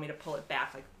to tell me to pull it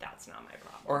back, like that's not my problem.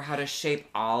 Or how to shape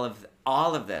all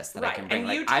of this that I Right, can bring. and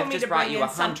Like you told I've me just to brought bring you in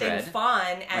 100. something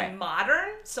fun and Right. modern,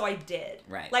 so I did.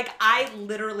 Right. Like I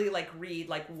literally like read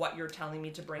like what you're telling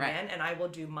me to bring Right. in, and I will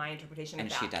do my interpretation And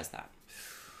of that. she does that.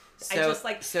 I So, just,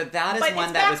 like- so that but is one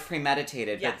it's that back- was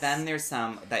premeditated, Yes. but then there's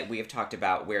some that we have talked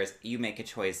about where you make a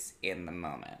choice in the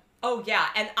moment. Oh yeah,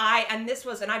 and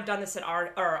I've done this at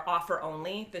Offer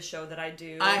Only, the show that I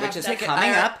do. I have Which is ticket-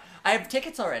 coming up. I have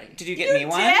tickets already. Did you get You me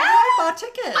one? did? I bought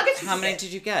tickets. I'll get you How many ticket.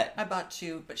 did you get? I bought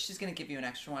two, but she's gonna give you an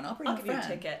extra one. I'll bring I'll a give you a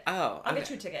friend. ticket. Oh, I'll okay. get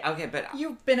you a ticket. Okay, but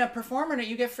You've been a performer, and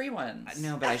you get free ones.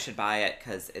 no, but I should buy it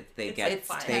because they get it's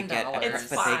they get $10. a, It's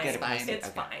but fine. they get a Fine. percent. It's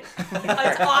Okay. fine.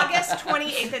 It's August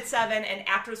 28th at 7, and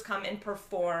actors come and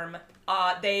perform.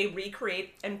 They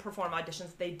recreate and perform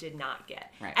auditions they did not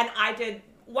get. Right. And I did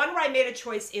one where I made a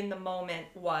choice in the moment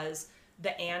was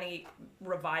the Annie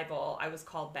revival. I was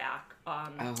called back. Oh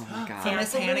my god. From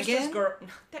Miss Hannigan?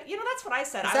 That's what I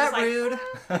said. Is I was that like, rude?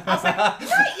 I was like, not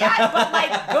yet, but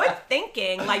like good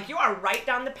thinking. Like you are right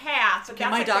down the path. But Okay,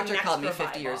 that's my like the doctor next called me revival.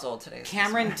 50 years old today.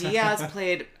 Cameron Diaz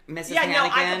played Mrs. Yeah, no, I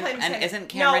could Hannigan, play Miss and Hannigan.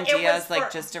 isn't No, Cameron it was Diaz like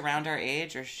for- just around our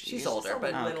age, or She's She's older, a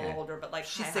but little okay. older, but like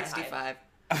She's hi, hi, hi. 65.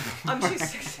 She's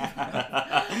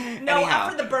 65. No, Anyhow.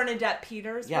 after the Bernadette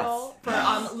Peters Yes. role for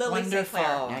Lily St. Wonderful.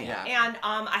 Clair. Yeah. And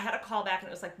I had a call back, and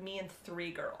it was like me and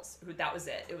 3 girls. That was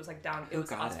it. It was like down. It Who was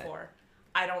got us it? 4.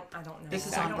 I don't know. This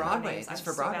is I on don't know Broadway. names. This is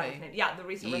I'm for so bad Broadway. with names. Yeah, the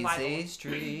recent revival Easy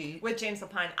Street. with James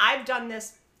Lapine. I've done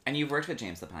this. And you've worked with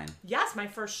James Lapine. Yes, my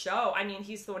first show. I mean,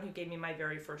 he's the one who gave me my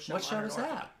very first show. What show was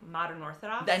that? Modern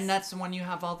Orthodox. Then that's the one you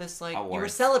have all this, like, you were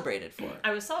Awards. celebrated for.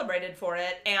 I was celebrated for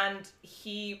it, and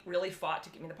he really fought to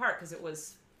get me the part because it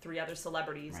was 3 other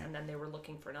celebrities, Right. and then they were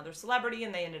looking for another celebrity,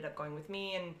 and they ended up going with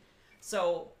me, and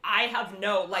so I have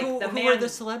no like Who, the who man, were the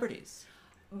celebrities?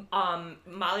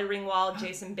 Molly Ringwald,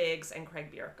 Jason Biggs, and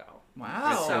Craig Bierko.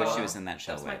 Wow. So So, she was in that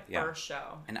show That was my with, yeah. first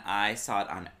show. And I saw it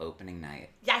on opening night.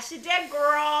 Yes, you did,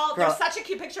 girl. Girl. There's such a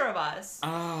cute picture of us.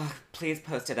 Oh, please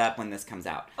post it up when this comes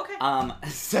out. Okay.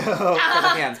 So for the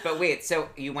fans. But wait, so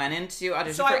you went into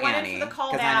audition So for I went Annie. in for the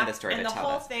callback, I know the story, and but the tell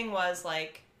whole us. thing was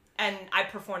like, and I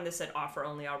performed this at Offer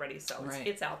Only already, so Right.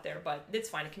 it's out there, but it's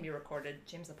fine. It can be recorded.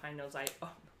 James Lapine knows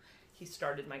he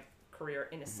started my career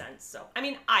in a sense. So I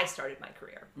mean, I started my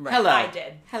career. Right. Hello. I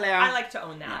did. Hello. I like to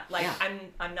own that. Yeah. Like Yeah.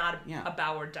 I'm not Yeah. a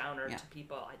bower downer Yeah. to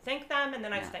people. I thank them and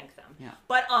then I Yeah. thank them. Yeah.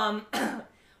 But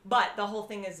but the whole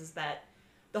thing is that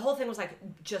the whole thing was like,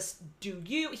 just do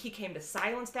you. He came to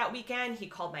Silence that weekend. He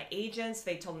called my agents.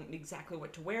 They told him exactly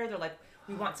what to wear. They're like,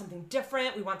 we want something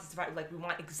different. We want this, like, we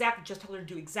want just tell her to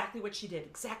do exactly what she did.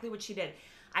 Exactly what she did.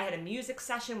 I had a music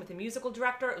session with the musical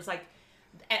director. It was like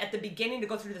at the beginning to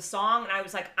go through the song, and I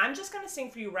was like, I'm just gonna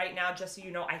sing for you right now, just so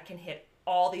you know I can hit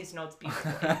all these notes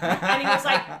beautifully. And he was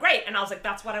like, great. And I was like,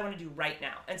 that's what I want to do right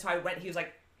now. And so I went. He was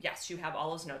like, yes, you have all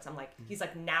those notes. I'm like, he's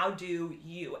like, now do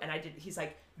you. And I did. He's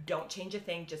like, don't change a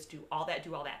thing, just do all that.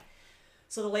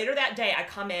 So later that day, I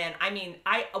come in. I mean,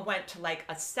 I went to like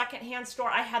a secondhand store.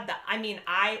 I had the. I mean,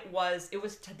 it was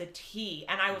to the T,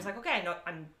 and I was like, okay, I know.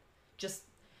 I'm just.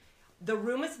 The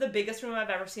room is the biggest room I've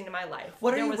ever seen in my life.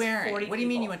 What are you wearing? What do you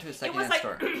mean you went to a secondhand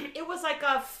store? It was like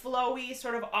a flowy,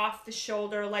 sort of off the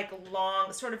shoulder, like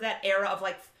long, sort of that era of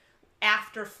like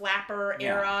after flapper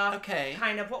era. Okay.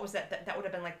 Kind of, what was that? That would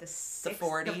have been like the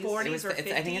 40s? The 40s or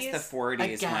 50s. I think it's the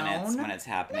 40s when it's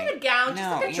happening. Not a gown,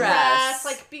 just like a dress. dress.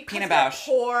 Like, because Pina they're Bausch.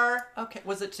 poor. Okay.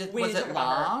 Was it We didn't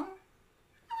long? talk about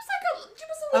it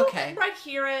was a little Okay. right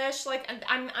here-ish. Like, and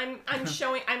I'm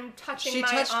showing, I'm touching She my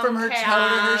touched from her toe to her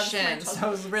calves, shin, my toes. so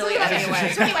it was really So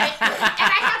anyway. and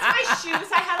I had my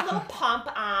shoes. I had a little pump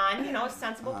on, a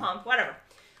sensible pump, whatever.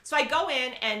 So I go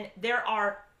in, and there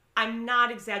are, I'm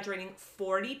not exaggerating,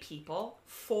 40 people.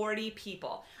 40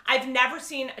 people. I've never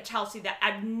seen a Chelsea that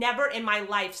I've never in my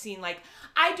life seen. Like,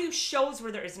 I do shows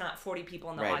where there is not 40 people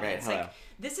in the audience. Hello. Like,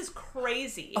 this is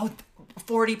crazy. Oh,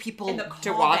 40 people in the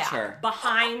to watch callback her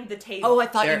behind the table. Oh, I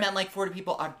thought They're- you meant like 40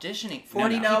 people auditioning.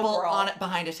 40 No, people girl. on it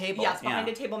behind a table. Yes, behind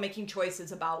Yeah. a table making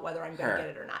choices about whether I'm going to Her. get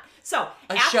it or not. So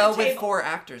A at show the with table, 4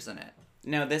 actors in it.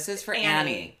 No, this is for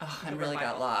Annie. Oh, I really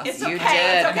got lost. It's You okay.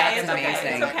 did. It's okay. That's It's okay.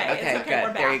 amazing. It's okay. Okay, It's okay. good.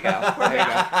 We're back. There you go. We're There you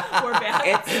back. We're back.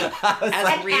 It's as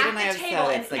And Reed at and I the have table,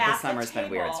 said, and it's like at the the summer's been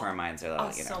weird, table- so our minds are Oh,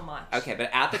 like, so much. Okay, but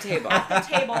at the table. At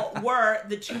the table were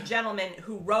the 2 gentlemen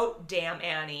who wrote "Damn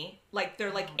Annie." Like,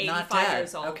 they're like 85 dead.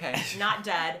 years old. Okay. Not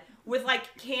dead. With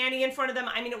like candy in front of them.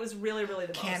 I mean, it was really, really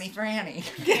the most. Candy for Annie.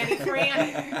 Candy for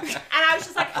Annie. And I was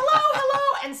just like, hello.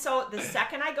 And so the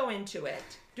second I go into it,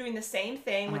 doing the same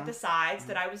thing with the sides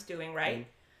that I was doing, right?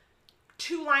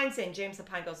 2 lines in, James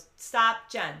Lapine goes, stop,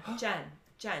 Jen,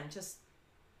 just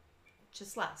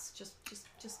less.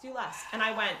 Just do less. And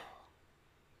I went,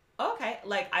 okay.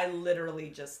 Like, I literally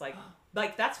just like,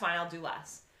 that's fine, I'll do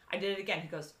less. I did it again. He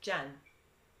goes, Jen,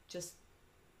 just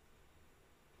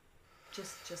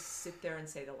sit there and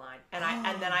say the line. And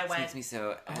then I This went. makes me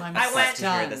so. I'm I went- to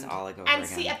hear this all like over And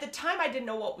again. see, at the time, I didn't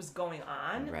know what was going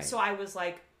on. Right. So I was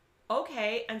like,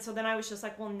 okay. And so then I was just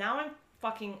like, well, now I'm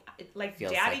fucking, like,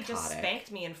 Feels Daddy just psychotic.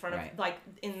 spanked me in front of, Right. like,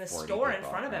 in the 40 store in people,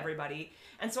 front of right. everybody.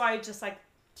 And so I just, like,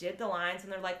 did the lines,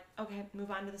 and they're like, okay, move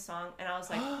on to the song. And I was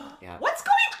like, Yeah. what's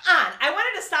going on? I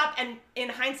wanted to stop, and in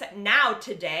hindsight, now,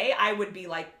 today, I would be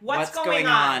like, what's going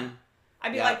on?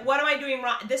 I'd be Yeah. like, what am I doing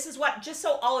wrong? This is what, just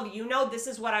so all of you know, this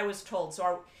is what I was told.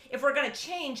 So if we're going to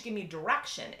change, give me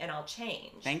direction, and I'll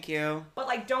change. Thank you. But,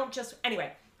 like, don't just,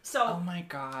 anyway. So Oh my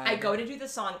God. I go to do the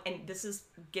song, and this is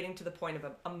getting to the point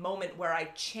of a moment where I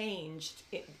changed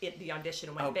the audition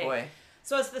and went Oh big. boy.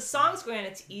 So as the song's going on,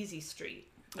 it's Easy Street.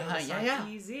 You know the Yeah, song, yeah.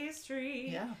 Easy Street.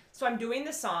 Yeah. So I'm doing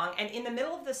the song, and in the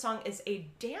middle of the song is a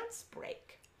dance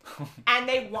break. And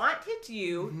they wanted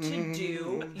you to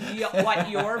do what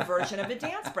your version of a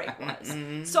dance break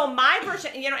was. So my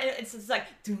version, it's like,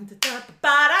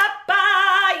 ba-da-ba,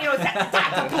 it's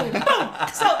that, boom, boom.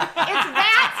 So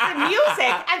that's the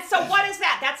music. And so what is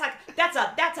that?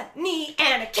 That's a knee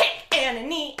and a kick and a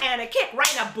knee and a kick.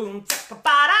 Right now, boom,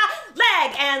 ba-da,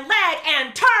 leg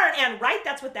and turn. And right,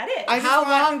 that's what that is. How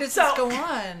long does So- this go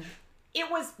on? It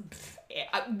was,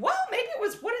 well, maybe it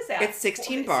was, what is that? It's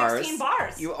 16 bars. 16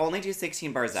 bars. You only do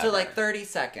 16 bars So ever. like 30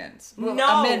 seconds. Well,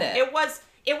 No, a minute. it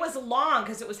was long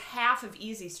because it was half of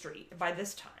Easy Street by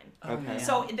this time. Okay.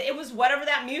 So it was whatever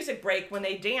that music break when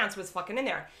they dance was fucking in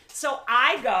there. So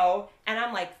I go and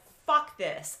I'm like, fuck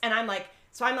this. And I'm like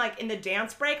in the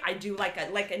dance break, I do like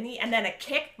a knee and then a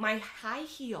kick. My high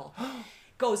heel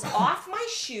goes off my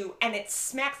shoe and it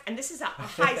smacks, and this is a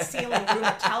high ceiling room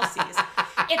at Chelsea's.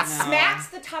 It smacks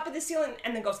the top of the ceiling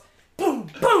and then goes boom,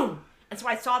 boom. And so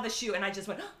I saw the shoe and I just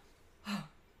went, and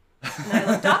I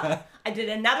looked up, I did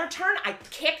another turn,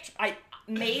 I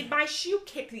made my shoe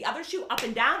kick the other shoe up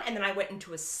and down, and then I went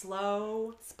into a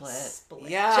slow split.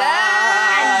 Yeah.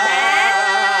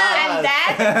 And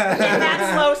then in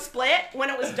that slow split, when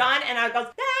it was done, and I goes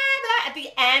at the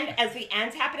end, as the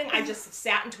end's happening, I just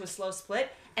sat into a slow split,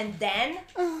 and then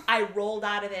I rolled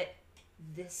out of it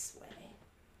this way.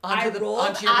 Onto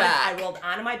your back. I rolled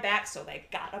onto my back, so they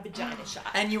got a vagina shot.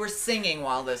 And you were singing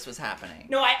while this was happening.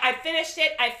 No, I finished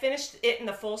it. I finished it in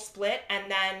the full split, and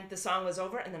then the song was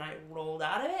over, and then I rolled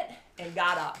out of it and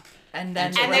got up. And then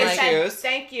And you they were like, said, shoes.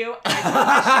 thank you. And I took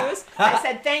my shoes. I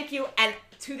said, thank you. And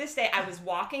to this day, I was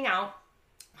walking out.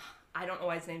 I don't know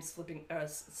why his name's slipping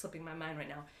my mind right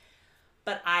now.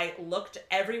 but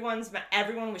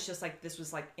everyone was just like, this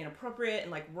was like inappropriate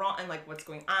and like wrong and like what's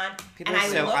going on. People and are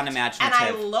so unimaginative. And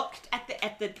I looked at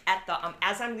the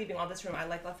as I'm leaving all this room, I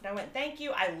like left and I went, thank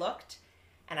you. I looked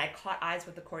and I caught eyes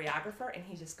with the choreographer and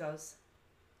he just goes,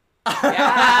 Yes.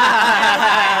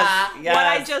 What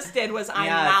I just did was I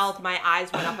mouthed, my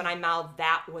eyes went up and I mouthed,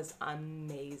 that was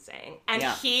amazing. And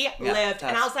he lived.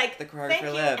 And I was like, thank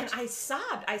you. Lived. And I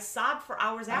sobbed for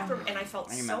hours after, and I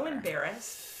felt so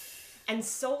embarrassed and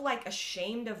so like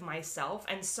ashamed of myself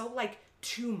and so like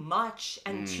too much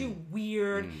and too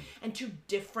weird and too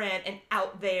different and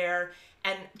out there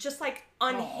and just like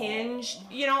unhinged.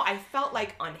 You know, I felt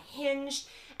like unhinged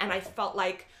and I felt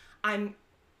like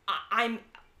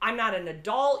I'm not an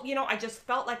adult, you know, I just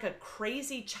felt like a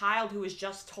crazy child who was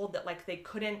just told that, like, they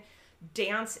couldn't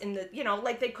dance in the, you know,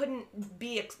 like, they couldn't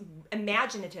be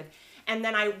imaginative. And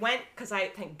then I went, because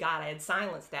thank God I had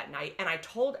silence that night, and I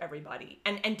told everybody.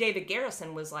 And David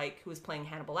Garrison was, like, who was playing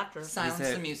Hannibal Lecter. Silence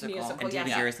the musical. And David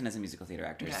Garrison is a musical theater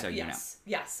actor, so you know.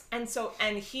 Yes.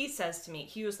 And he says to me,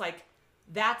 he was like,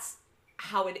 that's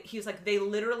how he was like, they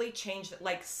literally changed it.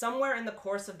 Like, somewhere in the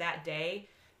course of that day,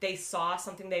 they saw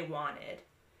something they wanted.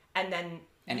 And then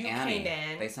you Annie, came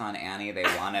in. they saw an Annie they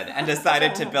wanted and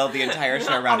decided to build the entire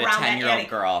show around a 10-year-old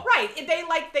girl. Right.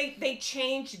 They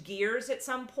changed gears at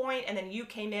some point, and then you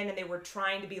came in and they were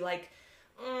trying to be like,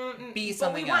 be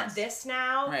something else. We want this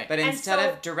now. Right. But instead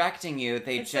of directing you,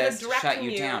 they just shut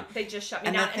you down. They just shut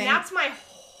me down. And that's my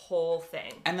whole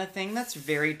thing. And the thing that's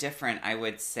very different, I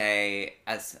would say,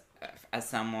 as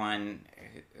someone,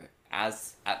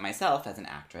 as myself as an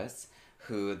actress,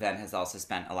 who then has also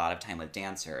spent a lot of time with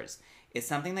dancers, is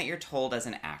something that you're told as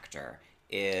an actor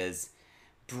is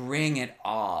bring it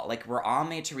all. Like, we're all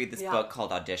made to read this book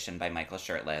called Audition by Michael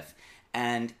Shurtleff.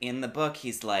 And in the book,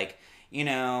 he's like, you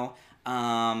know,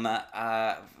 Barbara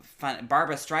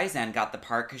Streisand got the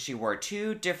part because she wore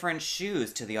 2 different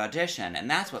shoes to the audition. And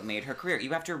that's what made her career.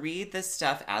 You have to read this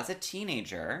stuff as a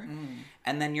teenager.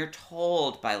 And then you're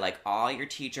told by, like, all your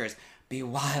teachers, be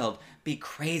wild, be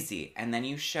crazy. And then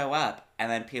you show up,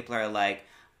 and then people are like,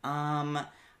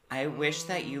 I wish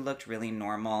that you looked really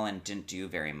normal and didn't do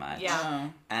very much. Yeah.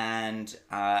 And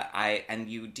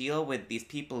you deal with these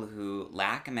people who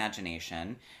lack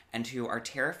imagination and who are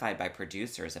terrified by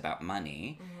producers about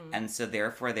money. And so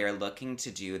therefore they're looking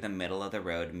to do the middle of the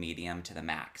road, medium to the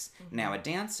max. Now a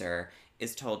dancer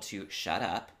is told to shut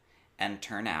up and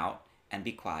turn out and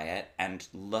be quiet and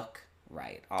look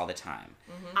right all the time.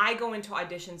 I go into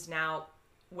auditions now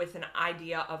with an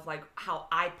idea of like how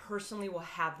I personally will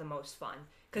have the most fun.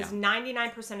 Because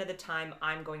 99% of the time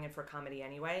I'm going in for comedy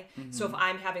anyway. So if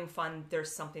I'm having fun,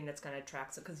 there's something that's going to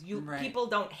attract. Because people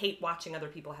don't hate watching other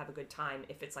people have a good time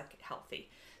if it's like healthy.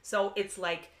 So it's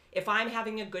like if I'm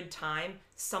having a good time,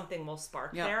 something will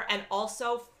spark there. And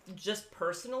also, just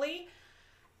personally,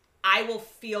 I will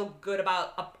feel good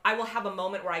about. I will have a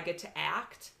moment where I get to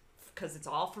act. Because it's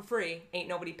all for free. Ain't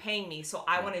nobody paying me. So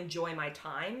I want to enjoy my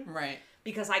time. Right.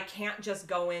 Because I can't just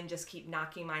go in, just keep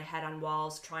knocking my head on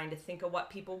walls, trying to think of what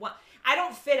people want. I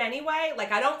don't fit anyway.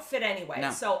 Like, I don't fit anyway.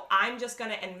 No. So I'm just going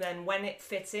to, and then when it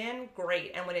fits in,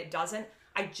 great. And when it doesn't,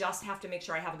 I just have to make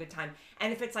sure I have a good time.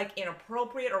 And if it's, like,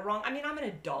 inappropriate or wrong, I mean, I'm an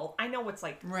adult. I know what's,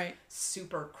 like,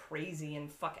 super crazy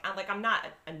and I'm not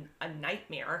a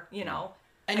nightmare, you know.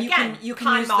 And again, you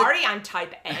can use Marty, I'm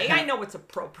type A. I know what's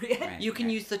appropriate. Right. You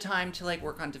can use the time to like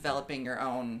work on developing your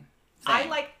own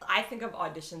thing. I think of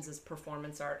auditions as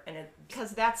performance art, and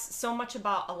because that's so much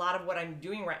about a lot of what I'm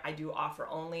doing. Right, I do offer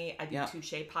only. I do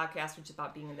Touche podcast, which is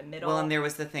about being in the middle. Well, and there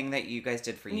was the thing that you guys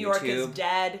did for New YouTube. York is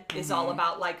Dead is all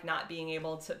about like not being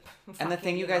able to. And the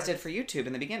thing you guys did for YouTube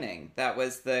in the beginning, that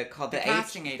was the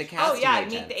casting agents. The casting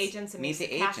agents. Meet the agents and meet the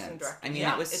casting directors. I mean,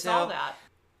 it's all that.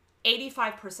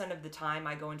 85% of the time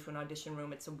I go into an audition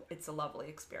room, it's a lovely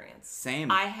experience. Same.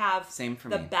 I have Same for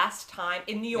the me. best time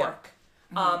in New York.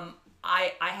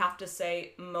 I have to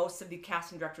say most of the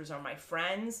casting directors are my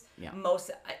friends. Yeah.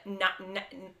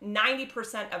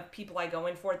 90% of people I go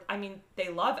in for, I mean, they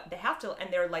love it. They have to,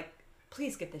 and they're like,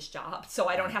 please get this job so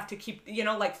I don't have to keep, you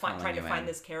know, like trying to find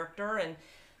this character. And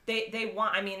they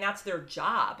want, I mean, that's their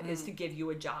job is to give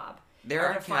you a job. There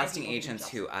are casting agents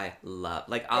who I love.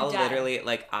 Like,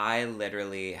 I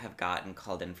literally have gotten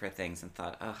called in for things and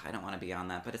thought, oh, I don't want to be on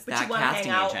that. But it's that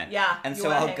casting agent. Yeah. And so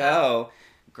I'll go,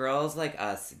 girls like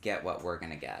us get what we're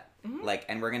going to get. Like,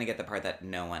 and we're going to get the part that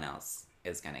no one else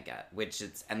is going to get.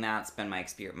 And that's been my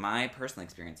experience, my personal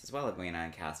experience as well of going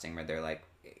on casting where they're like,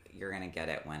 you're going to get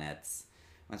it when it's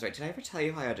right. Did I ever tell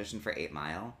you how I auditioned for 8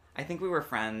 Mile? I think we were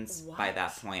friends by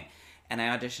that point. and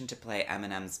I auditioned to play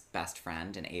Eminem's best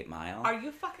friend in 8 Mile. Are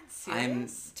you fucking serious? I'm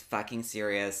fucking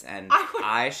serious, and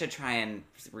I would- should try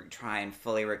and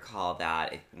fully recall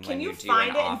that when you do find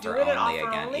an it and offer do it at only offer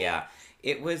again. only? Yeah,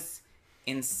 it was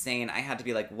insane. I had to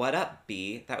be like, "What up,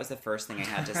 B?" That was the first thing I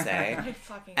had to say. My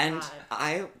fucking And God.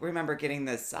 I remember getting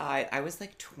this side. I was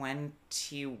like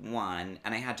 21,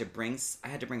 and I had to bring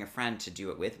a friend to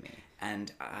do it with me.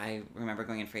 And I remember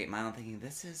going in for 8 Mile and thinking,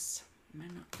 "This is not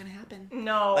gonna happen."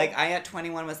 No. Like I at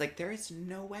 21 was like, "There is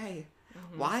no way.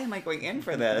 Why am I going in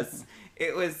for this?"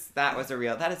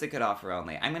 That is a good offer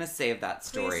only. I'm gonna save that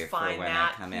story Please for find when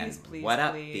that. I come Please, in. please, What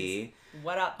up, please. B?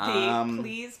 What up, B?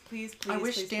 Please, please, please. I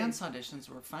wish please, dance please. auditions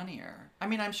were funnier. I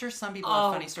mean, I'm sure some people Oh,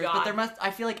 have funny stories, but God.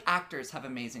 I feel like actors have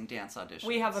amazing dance auditions.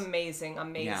 We have amazing.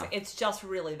 Yeah. It's just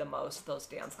really the most, those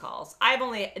dance calls. I've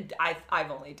only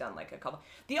done like a couple.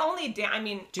 The only I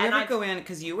mean, Do you and ever I've- go in,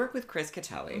 because you work with Chris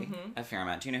Catelli a fair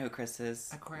amount. Do you know who Chris is?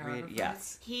 A choreographer?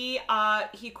 Yes. He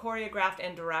choreographed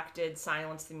and directed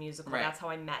Silence the Musical. Right. That's how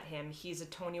I met him. He's a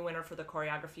Tony winner for the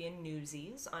choreography in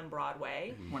Newsies on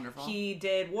Broadway. Wonderful. He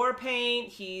did War Paint.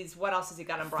 What else has he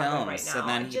got on Broadway Films. right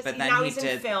now? So then, Now he he's in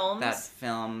did films. that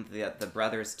film the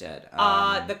brothers did.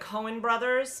 The Coen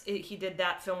brothers. He did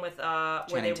that film with where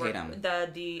Channing they were Tatum.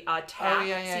 the tap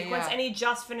yeah, sequence, yeah. and he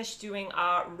just finished doing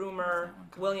Rumor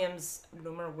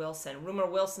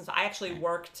Wilson. So I actually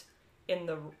worked in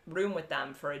the room with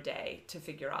them for a day to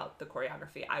figure out the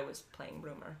choreography. I was playing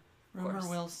Rumor. of Rumor course.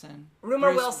 Wilson.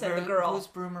 Rumor Wilson, the girl. Who's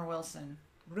Rumor Wilson?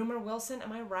 Rumor Wilson,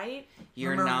 am I right?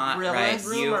 You're Rumor not Willis?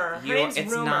 right. Rumor. Her name's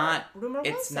It's Rumor. not. Rumor It's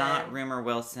Wilson. not Rumor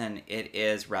Wilson. It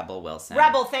is Rebel Wilson.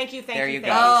 Rebel, thank you. There you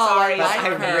thank go. you. Oh, Sorry, I But I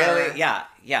like her. really, yeah.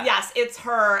 Yes, it's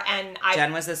her, and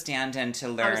Jen was a stand-in to I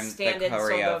learn was the stand-in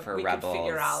choreo so for we Rebels. could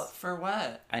figure out. For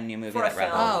what? A new movie For a that film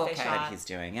Rebel Oh, they okay. shot. that he's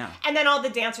doing. Yeah. And then all the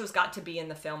dancers got to be in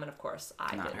the film, and of course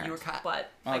I Not did. her. You were cut.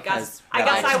 But Well, I guess 'cause I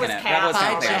Rebel guess was I was gonna- cast Rebel was gonna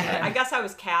already. clear it. I guess I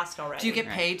was cast already. Do you get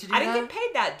Right. paid to do I that? didn't get paid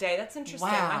that day. That's interesting.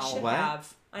 I Wow. should What?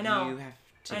 have. I know. You have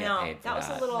to I get know. paid for That was a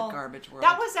that. little The garbage world.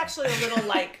 That was actually a little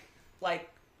like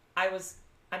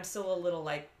I'm still a little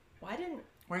like why didn't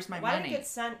Where's my why money? didn't it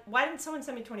send why didn't someone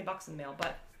send me $20 in the mail?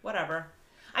 But whatever.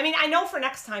 I mean, I know for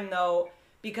next time though,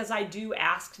 because I do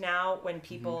ask now when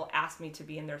people ask me to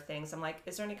be in their things, I'm like,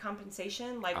 is there any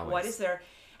compensation? Like, what Always. is there?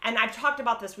 And I've talked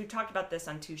about this. We've talked about this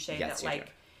on Touche. Yes, that you like,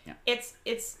 do. Yeah.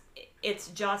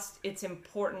 it's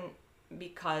important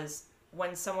because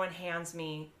when someone hands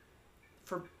me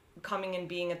for coming and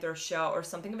being at their show or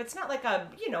something, if it's not like a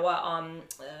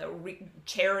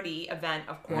charity event,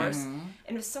 of course,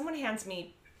 and if someone hands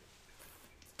me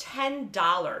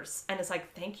 $10 and it's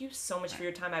like, thank you so much for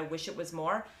your time, I wish it was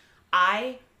more,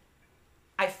 I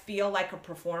feel like a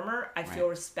performer, I feel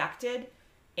Right. respected,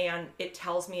 and it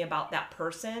tells me about that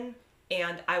person,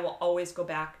 and I will always go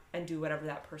back and do whatever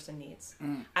that person needs.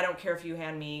 I don't care if you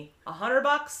hand me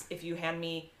 $100, if you hand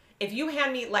me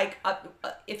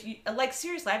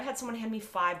seriously, I've had someone hand me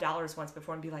 $5 once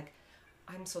before and be like,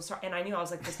 I'm so sorry, and I knew, I was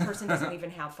like, this person doesn't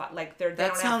even have they That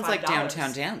don't sounds have $5. like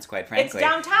downtown dance, quite frankly. It's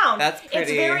downtown. That's pretty.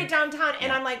 It's very downtown, and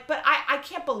Yeah. I'm like, but I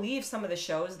can't believe some of the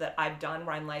shows that I've done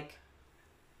where I'm like,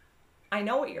 I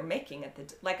know what you're making at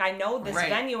I know this Right.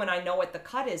 venue and I know what the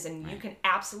cut is, and you can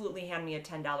absolutely hand me a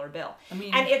 $10 bill. I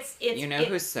mean, and it's You know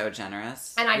who's so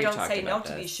generous? and I We've don't talked say no about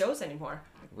to this. these shows anymore.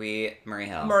 Murray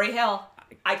Hill. Murray Hill,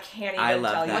 I can't even I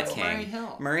love tell that you. king. Murray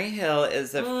Hill? Murray Hill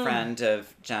is a friend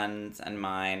of Jen's and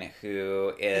mine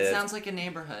who is. It sounds like a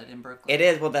neighborhood in Brooklyn. It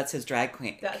is. Well, that's his drag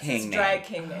queen. That's king his name. drag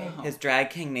king name. His drag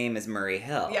king name is Murray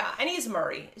Hill. Yeah, and he's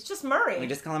Murray. It's just Murray. We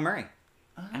just call him Murray.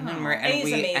 And then Oh. Murray, And he's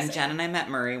amazing. and Jen and I met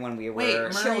Murray when we Wait, were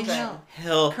Murray children. Hill.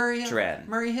 Hildren.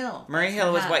 Murray Hill. Murray That's Hill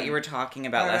was what Manhattan. you were talking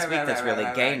about Right, last right, week. right, That's right, really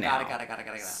right, gay right. now.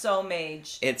 Got it. so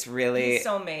mage. It's really. He's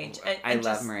so mage. And I and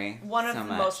love just Murray One of so the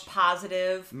much. most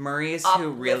positive. Murray's who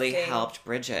really uplifting. helped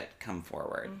Bridget come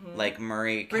forward. Like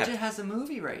Murray. Bridget kept- has a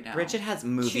movie right now. Bridget has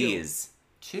movies.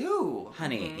 Two.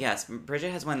 Honey, yes.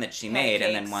 Bridget has one that she made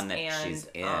and then one that Pancakes she's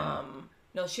in.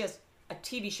 No, she has a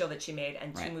TV show that she made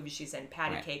and two Right. movies she's in: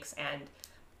 Patty Right. Cakes and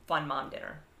Fun Mom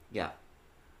Dinner. Yeah.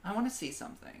 I want to see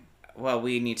something. Well,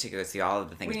 we need to go see all of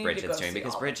the things We need to Bridget's go doing see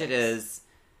because all the Bridget things. is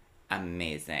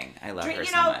amazing. I love her You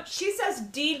so know, much. she says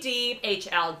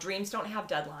DDHL, dreams don't have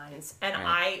deadlines, and Right.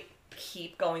 I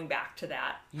keep going back to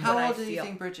that. How when I old do you feel-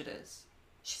 think Bridget is?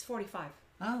 She's 45.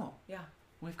 Oh, Yeah.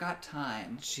 we've got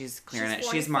time. She's clearing She's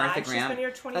it. She's Martha 45. She's Graham. been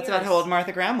here 20 That's about years. how old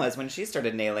Martha Graham was when she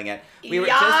started nailing it. We were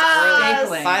Yes! just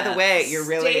early. Stapling By the it. way, you're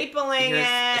really Stapling you're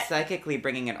it. psychically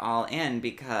bringing it all in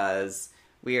because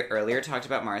we earlier talked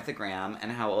about Martha Graham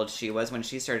and how old she was when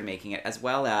she started making it, as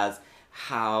well as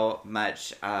how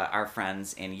much our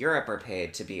friends in Europe are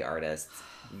paid to be artists.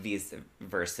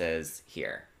 versus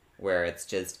here, where it's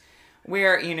just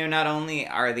where, you know, not only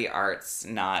are the arts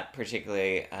not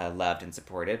particularly loved and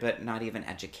supported, but not even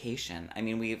education. I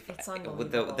mean, It's with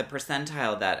unbelievable. the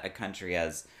percentile that a country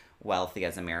as wealthy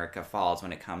as America falls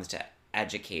when it comes to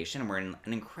education, we're in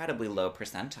an incredibly low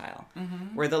percentile.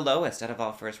 We're the lowest out of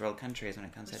all first world countries when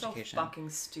it comes to so education. fucking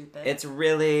stupid. It's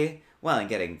really, well, and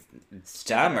getting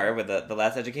dumber with the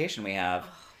less education we have.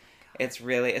 It's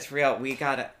real. We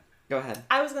gotta, go ahead.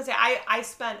 I was gonna say I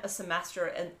spent a semester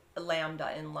in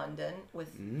Lambda in London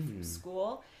with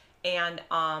school, and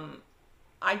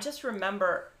I just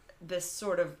remember this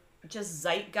sort of just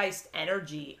zeitgeist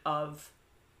energy of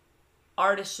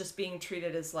artists just being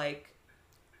treated as like,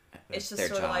 it's just Their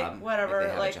sort of job, like whatever, if they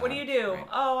have a like what do job, you do? right.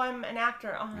 Oh, I'm an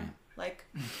actor. Oh, like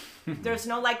there's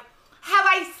no like, have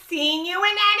I seen you in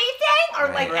anything?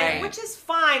 Or like, Right. and, which is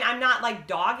fine. I'm not like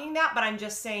dogging that, but I'm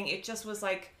just saying it just was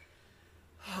like,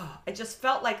 I just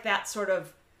felt like that sort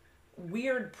of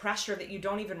weird pressure that you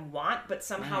don't even want, but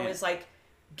somehow Right. is like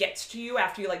gets to you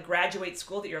after you like graduate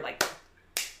school, that you're like,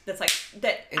 that's like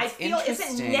that. I It's feel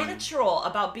isn't interesting. natural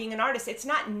about being an artist. It's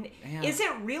not. Yeah. Is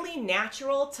it really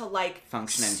natural to like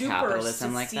Function in super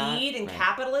capitalism like that? succeed in Right.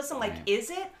 capitalism? Like, Right. is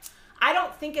it? I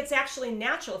don't think it's actually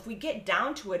natural. If we get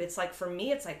down to it, it's like, for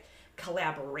me, it's like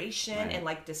collaboration Right. and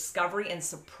like discovery and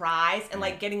surprise and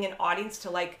like getting an audience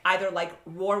to like either like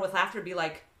roar with laughter, be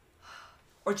like,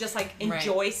 or just like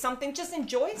enjoy something. Just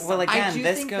enjoy something. Well, I again, do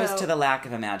this think, goes though- to the lack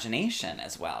of imagination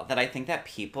as well. That I think that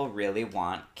people really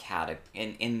want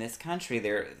in this country.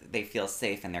 They feel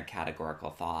safe in their categorical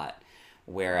thought,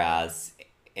 whereas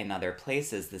in other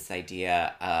places, this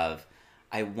idea of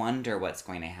I wonder what's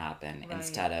going to happen Right.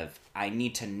 instead of I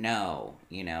need to know.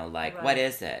 You know, like Right. what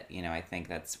is it? You know, I think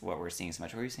that's what we're seeing so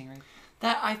much. What were you saying, Ray?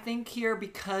 That I think here,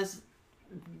 because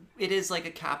it is like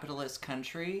a capitalist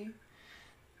country,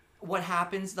 what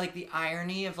happens, like the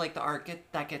irony of like the art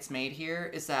that gets made here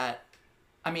is that,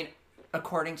 I mean,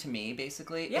 according to me,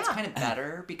 basically, it's Yeah. kind of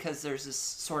better because there's this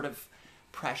sort of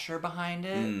pressure behind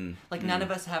it. Like none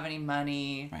of us have any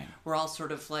money. Right. We're all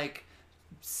sort of like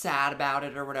sad about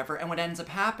it or whatever. And what ends up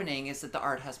happening is that the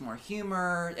art has more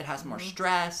humor, it has more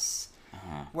stress.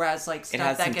 Whereas like has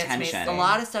stuff that some gets made, tension. a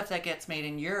lot of stuff that gets made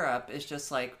in Europe is just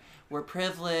like, we're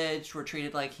privileged, we're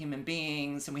treated like human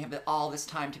beings, and we have all this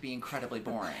time to be incredibly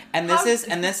boring. And this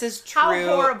is true.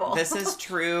 How horrible. This is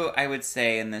true, I would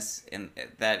say, in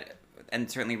that,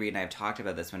 and certainly Reed and I have talked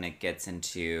about this when it gets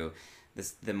into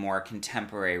the more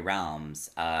contemporary realms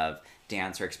of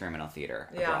dance or experimental theater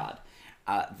Yeah.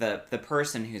 abroad. The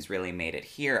person who's really made it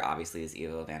here, obviously, is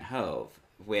Ivo Van Hove,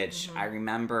 which I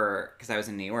remember because I was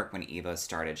in New York when Ivo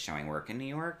started showing work in New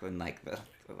York, when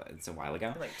it's a while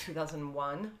ago. like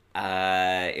 2001.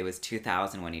 It was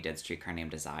 2000 when he did Streetcar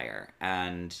Named Desire,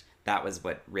 and that was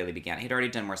what really began. He'd already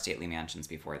done more Stately Mansions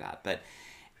before that,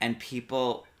 and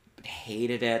people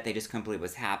hated it. They just couldn't believe what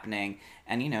was happening.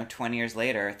 And 20 years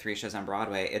later, 3 shows on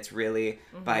Broadway. It's really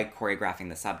by choreographing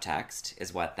the subtext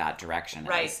is what that direction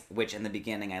Right. is. Which in the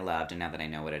beginning I loved, and now that I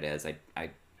know what it is, I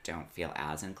don't feel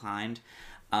as inclined.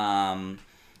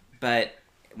 But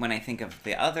when I think of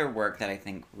the other work that I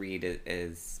think Reed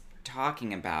is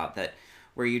talking about, that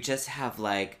where you just have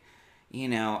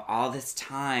all this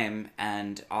time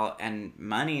and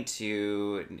money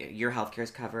to your healthcare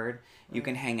is covered. You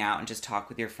can hang out and just talk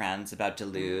with your friends about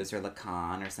Deleuze or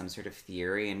Lacan or some sort of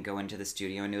theory and go into the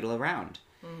studio and noodle around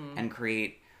and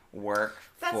create work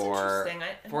That's for interesting.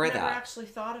 I for never that. actually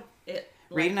thought of it.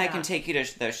 Reed and I that. can take you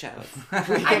to those shows.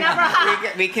 I never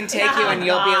have. We can take Oh, you, and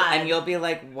God. you'll be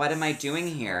like, "What am I doing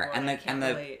here?" So And I can't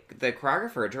the relate.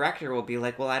 choreographer, director will be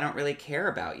like, "Well, I don't really care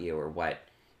about you or what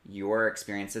your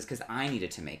experience is because I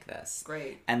needed to make this."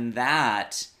 Great. And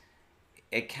that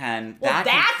it can. Well, that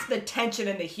that's the tension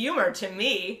and the humor to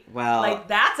me. Well- like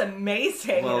that's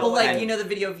amazing. Well, in a Well, like, way. the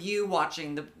video of you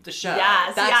watching the show.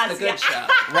 Yes, That's yes, the good yeah.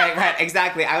 show. right,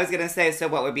 exactly. I was gonna say, so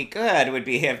what would be good would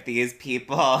be if these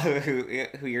people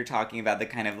who you're talking about, the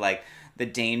kind of like the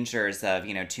dangers of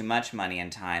too much money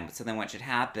and time. So then what should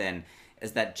happen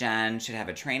is that Jen should have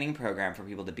a training program for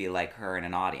people to be like her in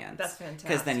an audience. That's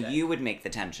Because then fantastic. you would make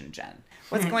the tension, Jen.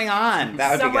 What's going on?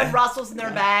 That would be Someone good. rustles in their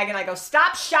bag and I go,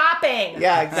 "Stop shopping."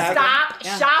 Yeah, exactly. Stop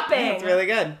Yeah. shopping. That's really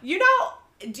good.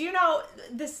 Do you know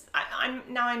this?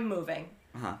 I'm moving,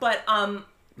 Uh-huh. but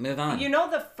Move on.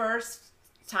 the first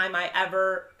time I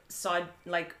ever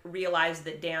realized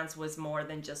that dance was more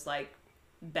than just like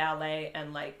ballet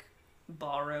and like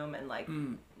ballroom and like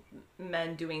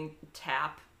men doing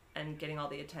tap and getting all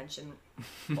the attention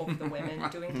over the women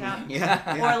doing tap.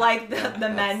 Yeah. Or like the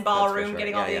men that's for ballroom sure.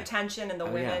 getting Yeah, all the yeah. attention and the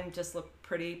Oh, women yeah. just look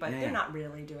pretty, but Yeah, they're yeah. not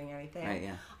really doing anything. Right,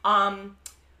 yeah.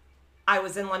 I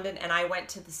was in London and I went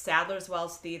to the Sadler's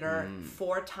Wells Theatre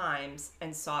 4 times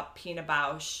and saw Pina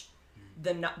Bausch,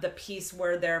 the piece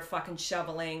where they're fucking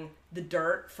shoveling the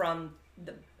dirt from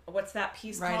the, what's that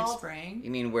piece Rite called? of Spring. You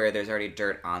mean where there's already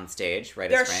dirt on stage, right?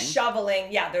 They're Of Spring?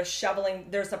 shoveling.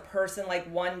 There's a person, like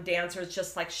one dancer is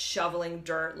just like shoveling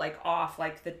dirt like off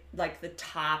like the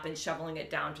top and shoveling it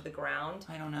down to the ground.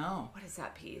 I don't know. What is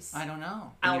that piece? I don't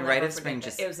know. I I'll mean, never Rite of forget Spring that.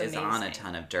 just It was is on a amazing.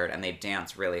 ton of dirt, and they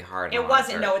dance really hard. It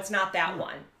wasn't. No, it's not that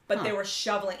one. But they were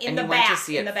shoveling in And the you back. went to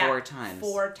see in it the back, 4 times.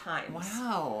 4 times.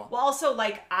 Wow. Well, also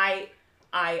like I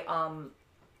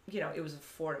it was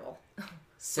affordable.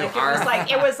 So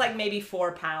Like it was like maybe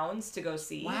 £4 to go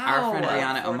see. Wow. Our friend Wow.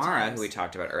 Rihanna 4 O'Mara, times. who we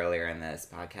talked about earlier in this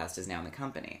podcast, is now in the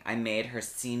company. I made her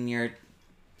senior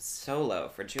solo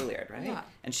for Juilliard, right? Yeah.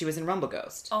 And she was in Rumble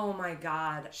Ghost. Oh my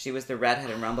god. She was the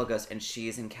redhead in Rumble Ghost, and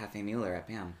she's in Cafe Mueller at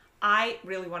BAM. I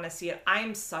really want to see it.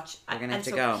 I'm such We're gonna have and to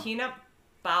so go. Pina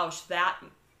Bausch, that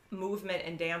movement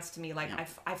and dance to me, like Yeah.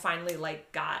 I finally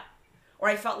like got, or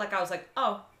I felt like I was like,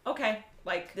 oh, okay,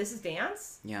 like this is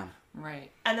dance. Yeah.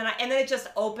 And then it just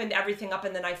opened everything up,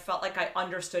 and then I felt like I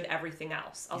understood everything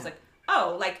else. I was Yeah. like,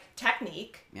 oh, like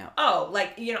technique. Yeah. Oh,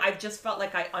 like, I just felt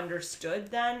like I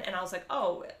understood then, and I was like,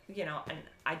 oh, and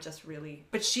I just really.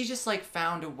 But she just like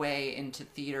found a way into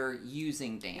theater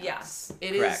using dance. Yes.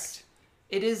 Correct.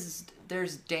 It is.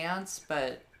 There's dance,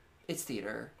 but it's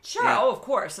theater. Sure. Yeah. Oh, of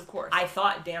course. I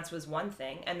thought dance was one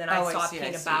thing, and then I Oh, I saw see, I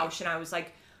Pina see. Bausch, and I was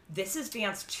like, this is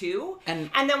dance too. And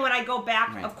then when I go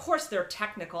back, Right. of course they're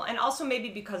technical, and also maybe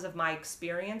because of my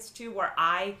experience too, where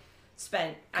I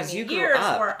spent because you grew years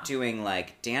up where doing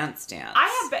like dance.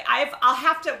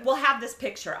 we'll have this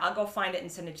picture. I'll go find it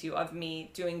and send it to you of me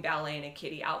doing ballet in a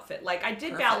kitty outfit. Like I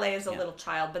did Perfect. ballet as a Yeah. little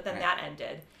child, but then Right. that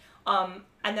ended.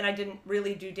 And then I didn't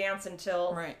really do dance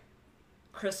until Right.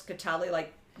 Chris Catelli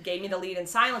like gave me the lead in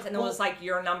Silence, and then Well- was like,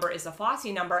 your number is a Fosse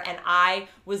number, and I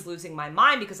was losing my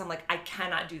mind because I'm like, I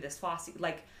cannot do this Fosse.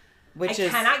 Like, Which I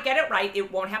is cannot get it right.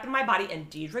 It won't happen to my body. And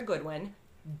Deidre Goodwin,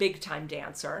 big time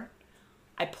dancer.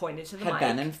 I pointed to the had mic.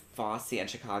 been in Fosse and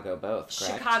Chicago both,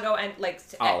 correct? Chicago and like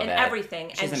All of and it. everything.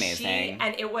 She's and amazing.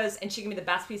 She gave me the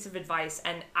best piece of advice,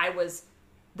 and I was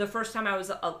the first time I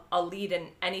was a lead in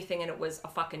anything, and it was a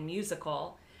fucking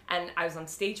musical, and I was on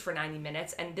stage for 90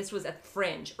 minutes, and this was at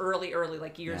Fringe early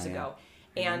like years Yeah, ago,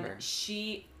 I and remember.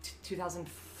 she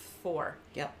 2004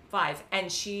 Yep. 5,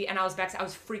 and I was back, I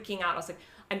was freaking out. I was like,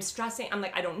 I'm stressing. I'm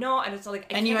like, I don't know, and it's like,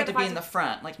 And you had to be in the the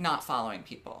front, like not following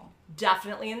people.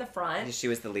 definitely in the front. She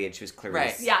was the lead. She was Clarice.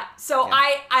 Right. Yeah. So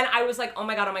Yeah. I was like, oh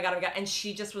my god, and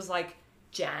she just was like,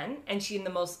 Jen, and she in the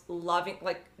most loving,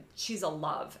 like, she's a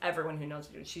love. Everyone who knows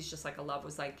her, she's just like a love,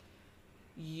 was like,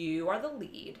 you are the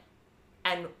lead,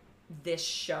 and this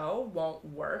show won't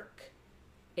work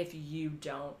if you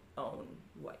don't own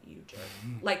what you do.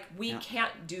 Like, we Yeah.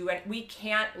 can't do it. We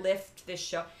can't lift this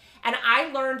show. And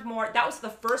I learned more. That was the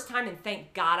first time, and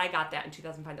thank God I got that in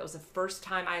 2005. That was the first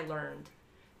time I learned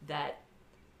that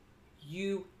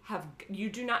you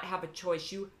do not have a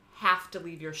choice. You have to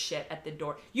leave your shit at the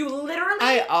door. You literally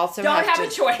I also don't have to, a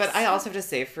choice. But I also have to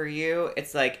say, for you,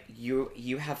 it's like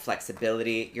you have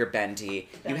flexibility. You're bendy.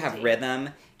 You have Bendy. rhythm.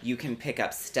 You can pick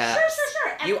up steps.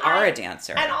 Sure. And You are a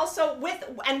dancer. And also with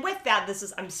that, this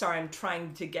is, I'm sorry, I'm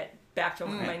trying to get back to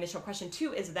my initial question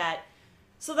too, is that,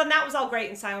 so then that was all great,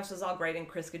 and Silence was all great, and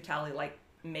Chris Catelli like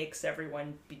makes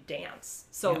everyone dance.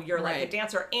 So Yeah. you're like a Right.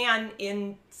 dancer, and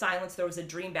in Silence there was a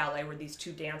dream ballet where these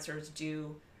two dancers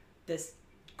do this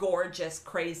gorgeous,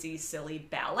 crazy, silly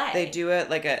ballet. They do it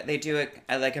like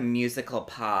a musical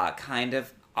pas, kind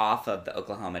of off of the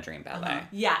Oklahoma Dream Ballet.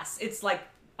 Yes, it's like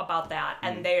about that,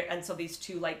 and so these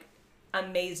two like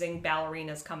amazing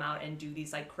ballerinas come out and do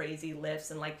these like crazy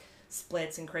lifts and like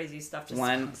splits and crazy stuff. Just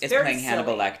One is very playing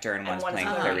Hannibal silly. Lecter and one's playing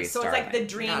Clarice. Clarice So it's like the Starling.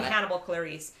 dream Got it. Hannibal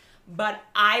Clarice. But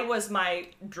I was my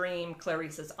dream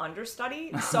Clarice's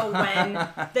understudy. So when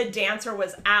the dancer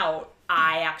was out,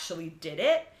 I actually did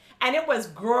it. And it was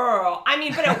girl. I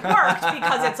mean, but it worked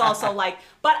because it's also like,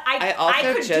 but I also I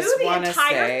could just do the wanna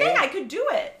entire say- thing. I could do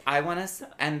it. I want to,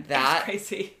 and It's that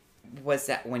crazy. was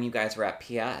that when you guys were at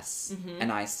PS,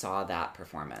 and I saw that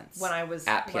performance When I was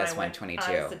at when PS I went 122.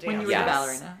 as the When you were Yes. the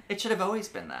ballerina, it should have always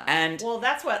been that. And Well,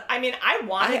 that's what I mean. I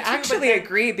wanted I to, actually but then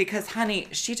agree because, honey,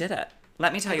 she did it.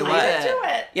 Let me tell you I what. did. do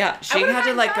it. Yeah, she would've had to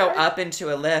gotten like go better. up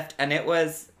into a lift, and it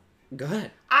was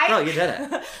good. Girl, you did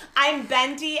it. I'm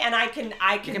bendy, and I can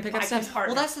pick up steps.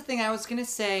 partner. Well, that's the thing I was gonna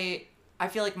say. I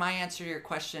feel like my answer to your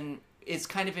question is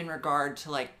kind of in regard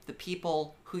to like the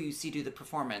people who you see do the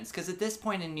performance. Because at this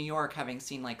point in New York, having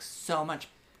seen like so much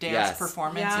dance Yes.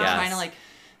 performance Yes. and trying to like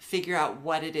figure out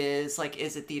what it is. Like,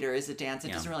 is it theater? Is it dance? It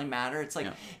Yeah. doesn't really matter. It's like,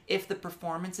 Yeah. if the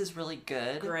performance is really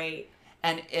good. Great.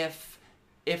 And if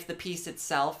the piece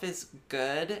itself is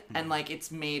good and like it's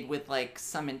made with like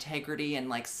some integrity and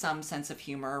like some sense of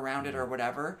humor around it or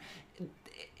whatever,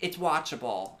 it's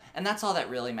watchable. And that's all that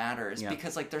really matters, Yeah.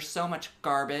 because like there's so much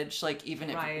garbage, like even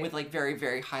if, Right. with like very,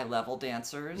 very high level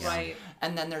dancers. Right.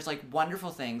 And then there's like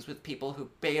wonderful things with people who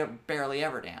barely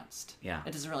ever danced. Yeah.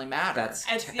 It doesn't really matter. It's-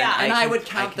 yeah. and I would I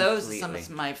count those as some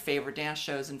completely- of my favorite dance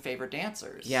shows and favorite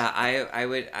dancers. Yeah, I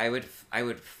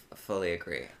would fully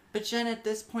agree. But Jen, at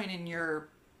this point in your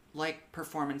like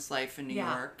performance life in New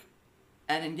Yeah. York,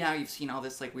 and then now you've seen all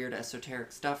this like weird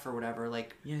esoteric stuff or whatever,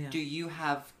 like Yeah. do you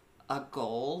have a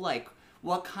goal? Like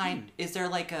what kind is there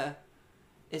like a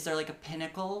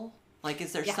pinnacle? Like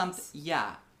is there Yes. something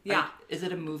yeah. Yeah. Like, is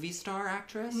it a movie star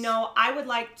actress? No, I would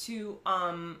like to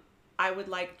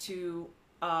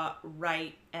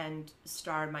write and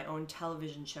star in my own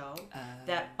television show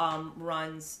that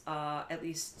runs at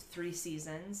least 3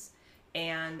 seasons,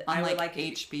 and On I would like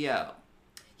HBO.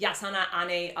 yes on a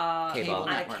Cable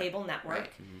network. cable network,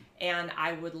 Right. and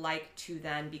I would like to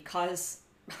then because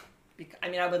I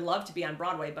mean I would love to be on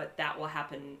Broadway, but that will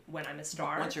happen when I'm a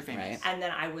star. Once you're famous. Right. And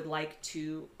then I would like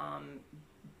to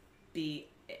be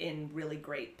in really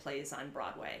great plays on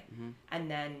Broadway,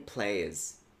 and then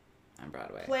Plays on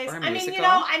Broadway. plays. Or a I mean, musical. you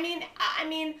know,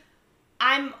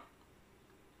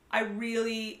 I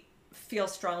really feel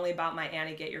strongly about my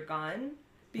Annie Get Your Gun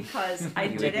because I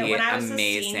You did would it be when I was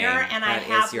amazing. a senior, and I That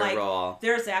have is your like role.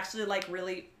 there's actually like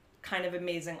really kind of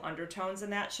amazing undertones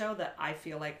in that show that I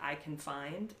feel like I can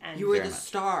find. And You were Very the much.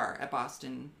 star at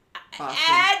Boston.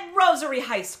 at Rosary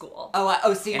High School.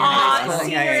 Senior In high high school. school.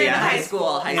 Senior Yeah, in yeah. high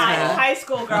school. High High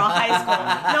school. school, girl, high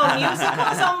school. No,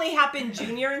 musicals only happen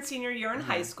junior and senior year in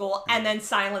high school, and then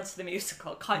Silence the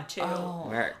Musical, cut to. Oh.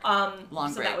 Work. Long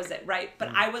so break. that was it, right? But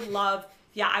I would love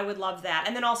that,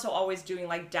 and then also always doing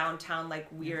like downtown, like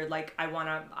weird, like I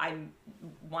wanna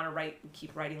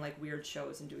keep writing like weird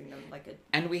shows and doing them like a.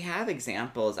 And we have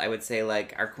examples, I would say,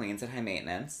 like our Queens at High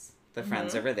Maintenance, the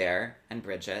friends over there, and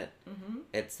Bridget. Mm-hmm.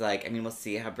 It's like, I mean, we'll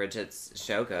see how Bridget's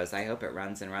show goes. I hope it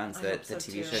runs and runs. I The hope so,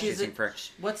 TV too. show She's she's in for.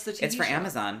 What's the TV It's for show?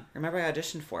 Amazon. Remember, I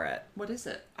auditioned for it. What is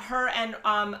it? Her and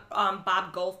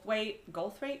Bob Goldthwait.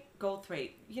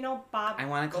 You know Bob. I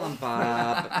want to call him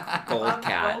Goldthwait. Bob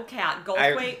Goldcat.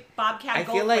 Goldthwait. Bobcat. I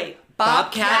Goldthwait. feel like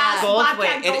Bobcat Yes, Goldthwait.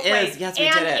 Bobcat It Goldthwait. is. Yes, we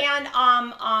did it.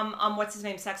 And what's his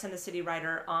name? Sex and the City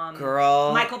writer.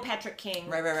 Girl. Michael Patrick King.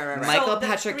 Right. Michael the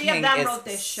Patrick three of King them wrote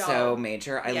this is show. so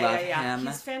major. I love him.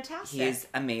 He's fantastic. He's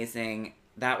amazing.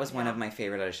 That was one Yeah. of my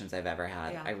favorite auditions I've ever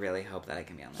had. Yeah. I really hope that I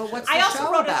can be on the But show. what's I the also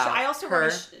show wrote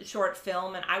about? a short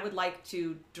film, and I would like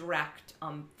to direct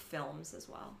films as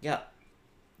well. Yep.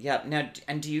 Now,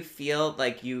 and do you feel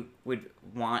like you would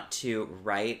want to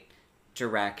write,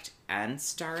 direct, and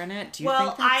star in it? Do you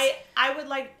think that's... I would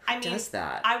like. I mean, does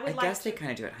that? I would like guess to, they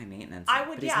kind of do it High Maintenance. I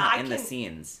would, but he's yeah, not I in the can-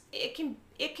 scenes, It can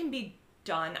be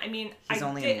done. I mean, He's I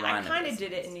only did. in I one of kind the of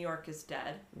did it in scenes. New York is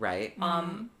Dead. right?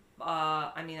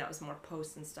 I mean, that was more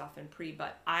post and stuff and pre,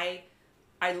 but I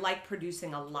like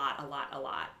producing a lot.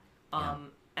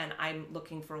 And I'm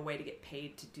looking for a way to get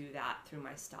paid to do that through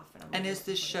my stuff. And And is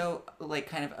this show like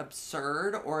kind of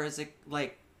absurd, or is it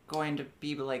like going to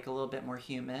be like a little bit more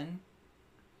human?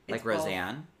 Like both.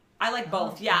 Roseanne, I like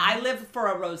both. Yeah, I live for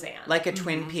a Roseanne. like a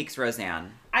Twin Peaks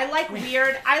Roseanne. I like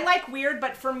weird,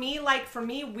 but for me,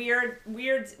 weird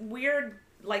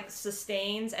like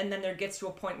sustains, and then there gets to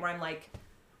a point where I'm like,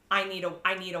 I need a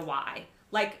why.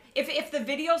 Like if the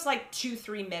video's like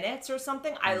 2-3 minutes or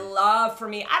something, I love for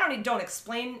me. Don't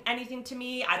explain anything to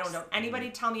me. I don't know anybody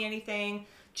tell me anything.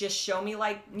 Just show me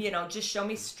just show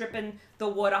me stripping the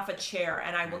wood off a chair,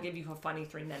 and I will give you a funny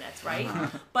 3 minutes, right?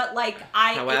 But like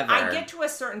I However- get to a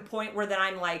certain point where then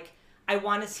I'm like, I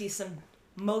want to see some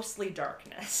mostly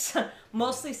darkness,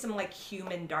 mostly some like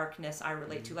human darkness I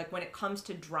relate to. Like when it comes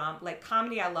to drama, like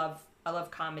comedy, I love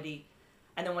comedy.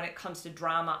 And then when it comes to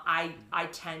drama, I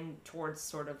tend towards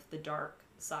sort of the dark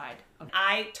side.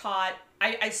 I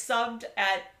subbed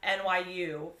at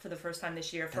NYU for the first time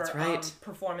this year for That's right.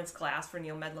 performance class, for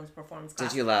Neil Medlin's performance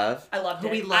class. Did you love? I loved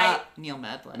it. We love Neil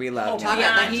Medlin. We love Oh, Neil Talk Medlin.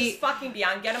 about beyond, he- just fucking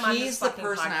beyond. Get him on this He's the fucking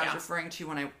person I was podcast. referring to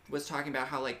when I was talking about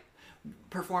how like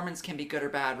performance can be good or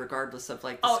bad regardless of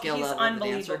like the Oh, skill he's level of the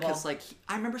dancer. unbelievable. Because like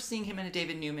I remember seeing him in a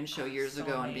David Newman show years so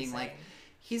ago and being like, amazing.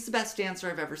 he's the best dancer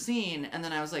I've ever seen. And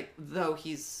then I was like,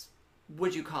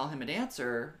 would you call him a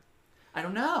dancer? I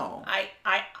don't know.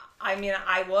 I mean,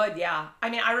 I would, yeah. I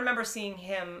mean, I remember seeing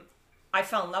him. I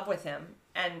fell in love with him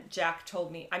and Jack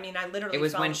told me. I mean, I literally. It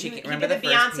was felt, when she he remember did the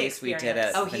the first Beyonce piece we did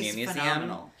experience. at Oh, the New he's Museum.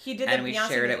 phenomenal. He did and the we Beyonce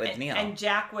shared it thing, with Neil. And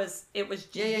Jack was you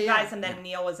Yeah. guys, and then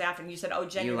Neil was after. And you said, "Oh,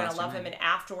 Jen, You you're gonna lost your love him." mind. And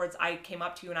afterwards, I came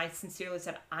up to you and I sincerely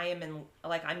said, "I'm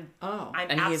Oh. I'm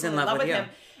And absolutely he's in love with you. him."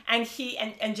 And he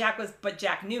and Jack was, but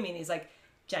Jack knew me, and he's like,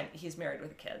 "Jen, he's married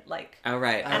with a kid." Like, Oh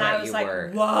right. and right, I was you like, were.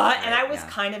 "What?" Right, and I was yeah.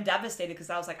 kind of devastated because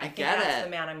I was like, "I think get that's it. the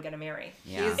man I'm gonna marry."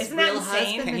 Yeah. He's Isn't that real insane?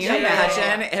 husband Can you material.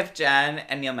 imagine if Jen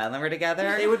and Neil Medlin were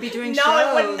together? They would be doing No, shows.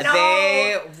 it wouldn't. No.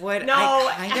 They would. No.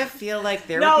 I kind of feel like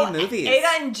there No, would be movies. Ada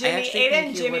and I Jimmy, actually Ada think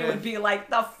and you Jimmy would've- would be like,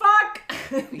 "The fuck."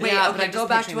 Wait, Yeah, okay, but I'm go just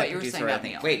back to picturing what the you were producer saying of about the-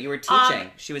 Neil. Wait, you were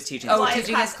teaching. She was teaching. Oh, the we're class.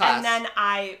 teaching his class. And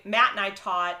then Matt and I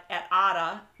taught at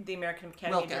ADA, the American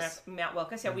Academy of Wilkes. Drama, Matt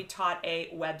Wilkes. Yeah, we taught a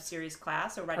web series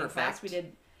class, a writing class. Perfect. We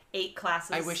did 8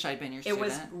 classes. I wish I'd been your It student.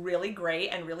 was really great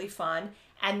and really fun.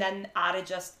 And then ADA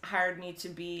just hired me to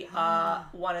be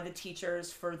one of the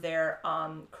teachers for their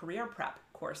career prep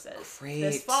courses Great.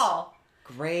 this fall.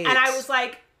 Great. And I was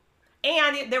like,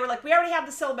 and they were like, "We already have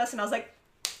the syllabus," and I was like,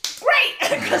 "Great,"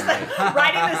 because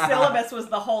writing the syllabus was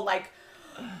the whole like.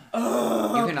 You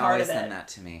can part always of it. send that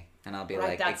to me, and I'll be Write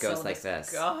like, that it goes like syllabus.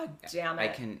 this. God damn it! I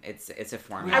can. It's a I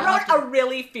format. wrote a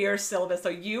really fierce syllabus, so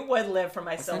you would live for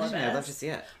my Send it syllabus. to me. I'd love to see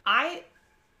it.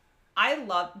 I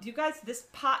love you guys. This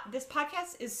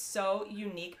podcast is so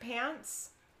unique, Pants.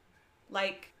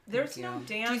 Like, there's Thank no you.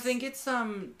 dance. Do you think it's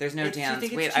There's no do you dance.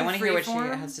 think it's Wait, too I want to hear what she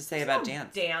freeform? has to say There's about no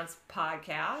dance. dance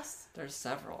podcast? There's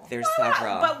several. There's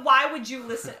several. But why would you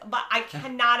listen? But I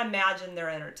cannot imagine they're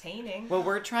entertaining. Well,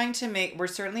 we're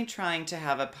certainly trying to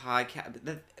have a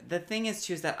podcast. The thing is,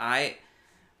 too, is that I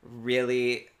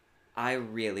really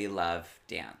love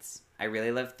dance. I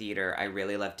really love theater. I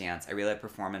really love dance. I really love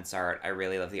performance art. I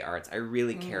really love the arts. I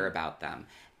really care about them.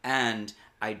 And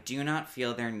I do not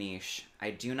feel they're niche.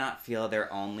 I do not feel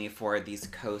they're only for these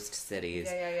coast cities.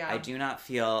 Yeah. I do not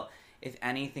feel, if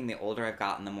anything, the older I've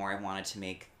gotten, the more I wanted to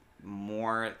make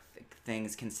more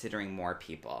things considering more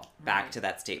people. Back to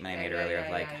that statement I made earlier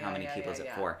of like, how many people is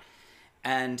it for?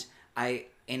 And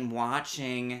in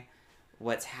watching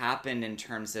what's happened in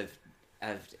terms of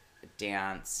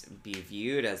dance be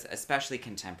viewed as, especially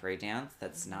contemporary dance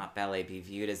that's not ballet, be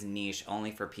viewed as niche only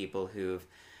for people who've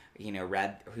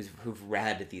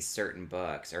read these certain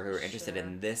books or who are interested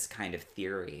in this kind of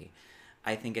theory.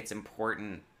 I think it's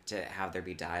important to have there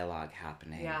be dialogue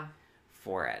happening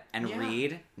for it. And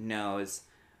Reed knows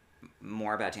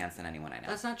more about dance than anyone I know.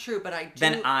 That's not true, but I do.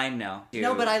 Than I know.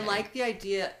 No, but I like the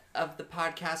idea of the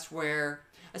podcast where,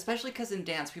 especially because in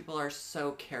dance, people are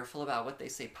so careful about what they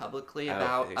say publicly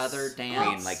about it's other green,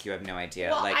 dance. like you have no idea.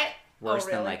 Well, like worse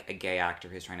than really? like a gay actor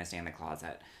who's trying to stay in the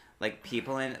closet. Like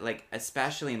people in like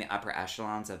especially in the upper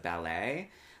echelons of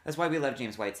ballet. That's why we love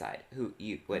James Whiteside, who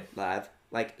you would love.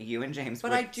 Like you and James.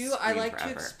 But would I like scream to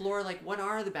forever. explore like what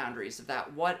are the boundaries of that?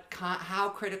 How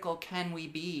critical can we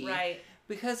be? Right.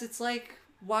 Because it's like,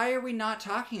 why are we not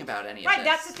talking about any of Right, this?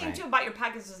 that's the thing Right. too about your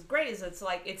podcast is great is it's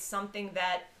like it's something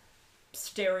that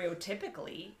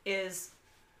stereotypically is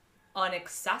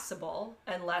unaccessible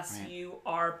unless Right. you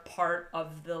are part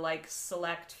of the like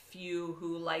select few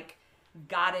who like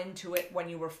got into it when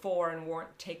you were 4 and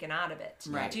weren't taken out of it.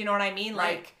 Right. Do you know what I mean?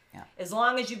 Right. Like Yeah. as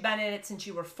long as you've been in it since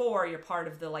you were 4, you're part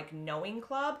of the like knowing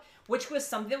club, which was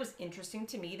something that was interesting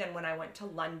to me then when I went to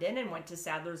London and went to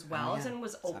Sadler's Wells yeah. and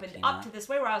was opened Sabina. up to this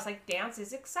way where I was like, dance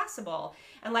is accessible.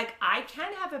 And like I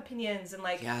can have opinions and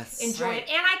like Yes. enjoy Right. it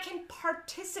and I can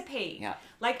participate. Yeah.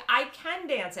 Like I can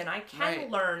dance and I can Right.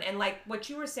 learn and like what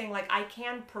you were saying, like I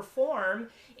can perform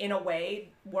in a way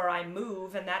where I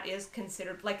move and that is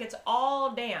considered like it's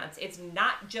all dance. It's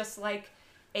not just like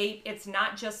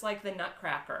the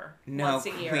Nutcracker No, once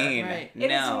a year. queen. Right. It is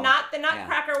No. not the Yeah.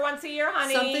 Nutcracker once a year,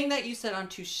 honey. Something that you said on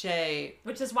Touche.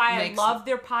 which is why I makes- love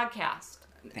their podcast.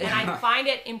 And I find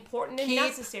it important and Keep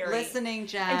necessary. listening,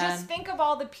 Jen. And just think of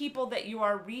all the people that you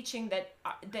are reaching that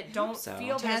don't so.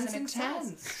 feel there's Tens an and access.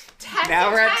 tens. Tens Now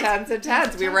and we're at tens. tens and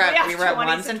tens. We were Yeah, at 20s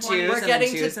ones and and 20s. twos. We're and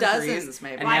getting then twos to and threes, dozens,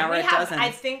 maybe. And Right, now we're we at have, dozens.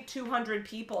 I think, 200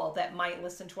 people that might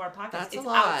listen to our podcast. That's a it's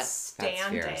lot. That's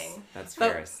outstanding. fierce. That's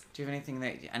But- fierce. Do you have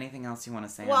anything else you want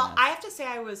to say? Well, on this? I have to say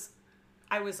I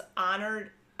was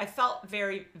honored. I felt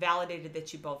very validated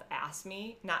that you both asked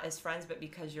me, not as friends, but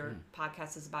because your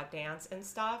podcast is about dance and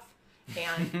stuff.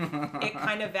 And it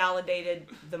kind of validated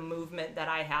the movement that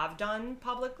I have done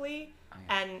publicly. Oh,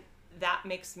 yeah. And that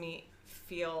makes me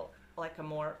feel like a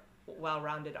more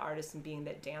well-rounded artist, and being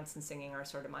that dance and singing are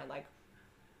sort of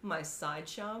my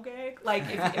sideshow gig. Like,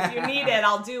 if you need it,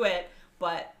 I'll do it.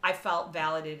 But I felt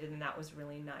validated, and that was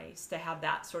really nice to have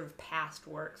that sort of past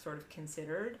work sort of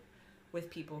considered with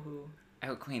people who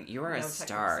Oh, Queen, you are a No, thank you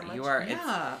star. so much. You are.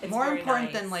 Yeah, it's more very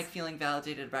important nice. than like feeling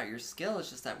validated about your skill is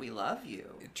just that we love you.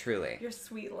 Truly. You're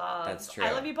sweet love. That's true.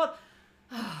 I love you both.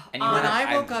 And you When wanna-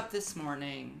 I woke up this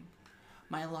morning,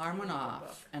 my alarm went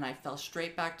off and I fell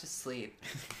straight back to sleep.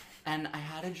 And I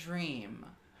had a dream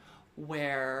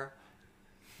where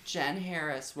Jen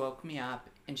Harris woke me up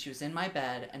and she was in my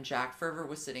bed and Jack Ferver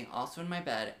was sitting also in my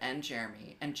bed and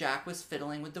Jeremy. And Jack was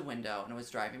fiddling with the window and it was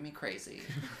driving me crazy.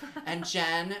 And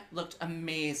Jen looked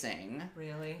amazing.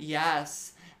 Really?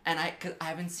 Yes. And cause I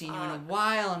haven't seen you in a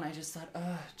while, and I just thought,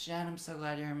 oh, Jen, I'm so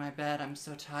glad you're in my bed. I'm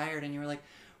so tired. And you were like,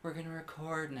 we're going to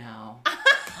record now.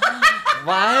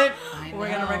 What? I We're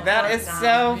gonna know. record That is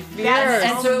now. so fierce.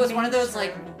 And so it was one of those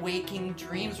like waking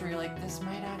dreams where you're like, this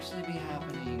might actually be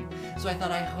happening. So I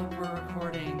thought, I hope we're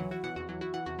recording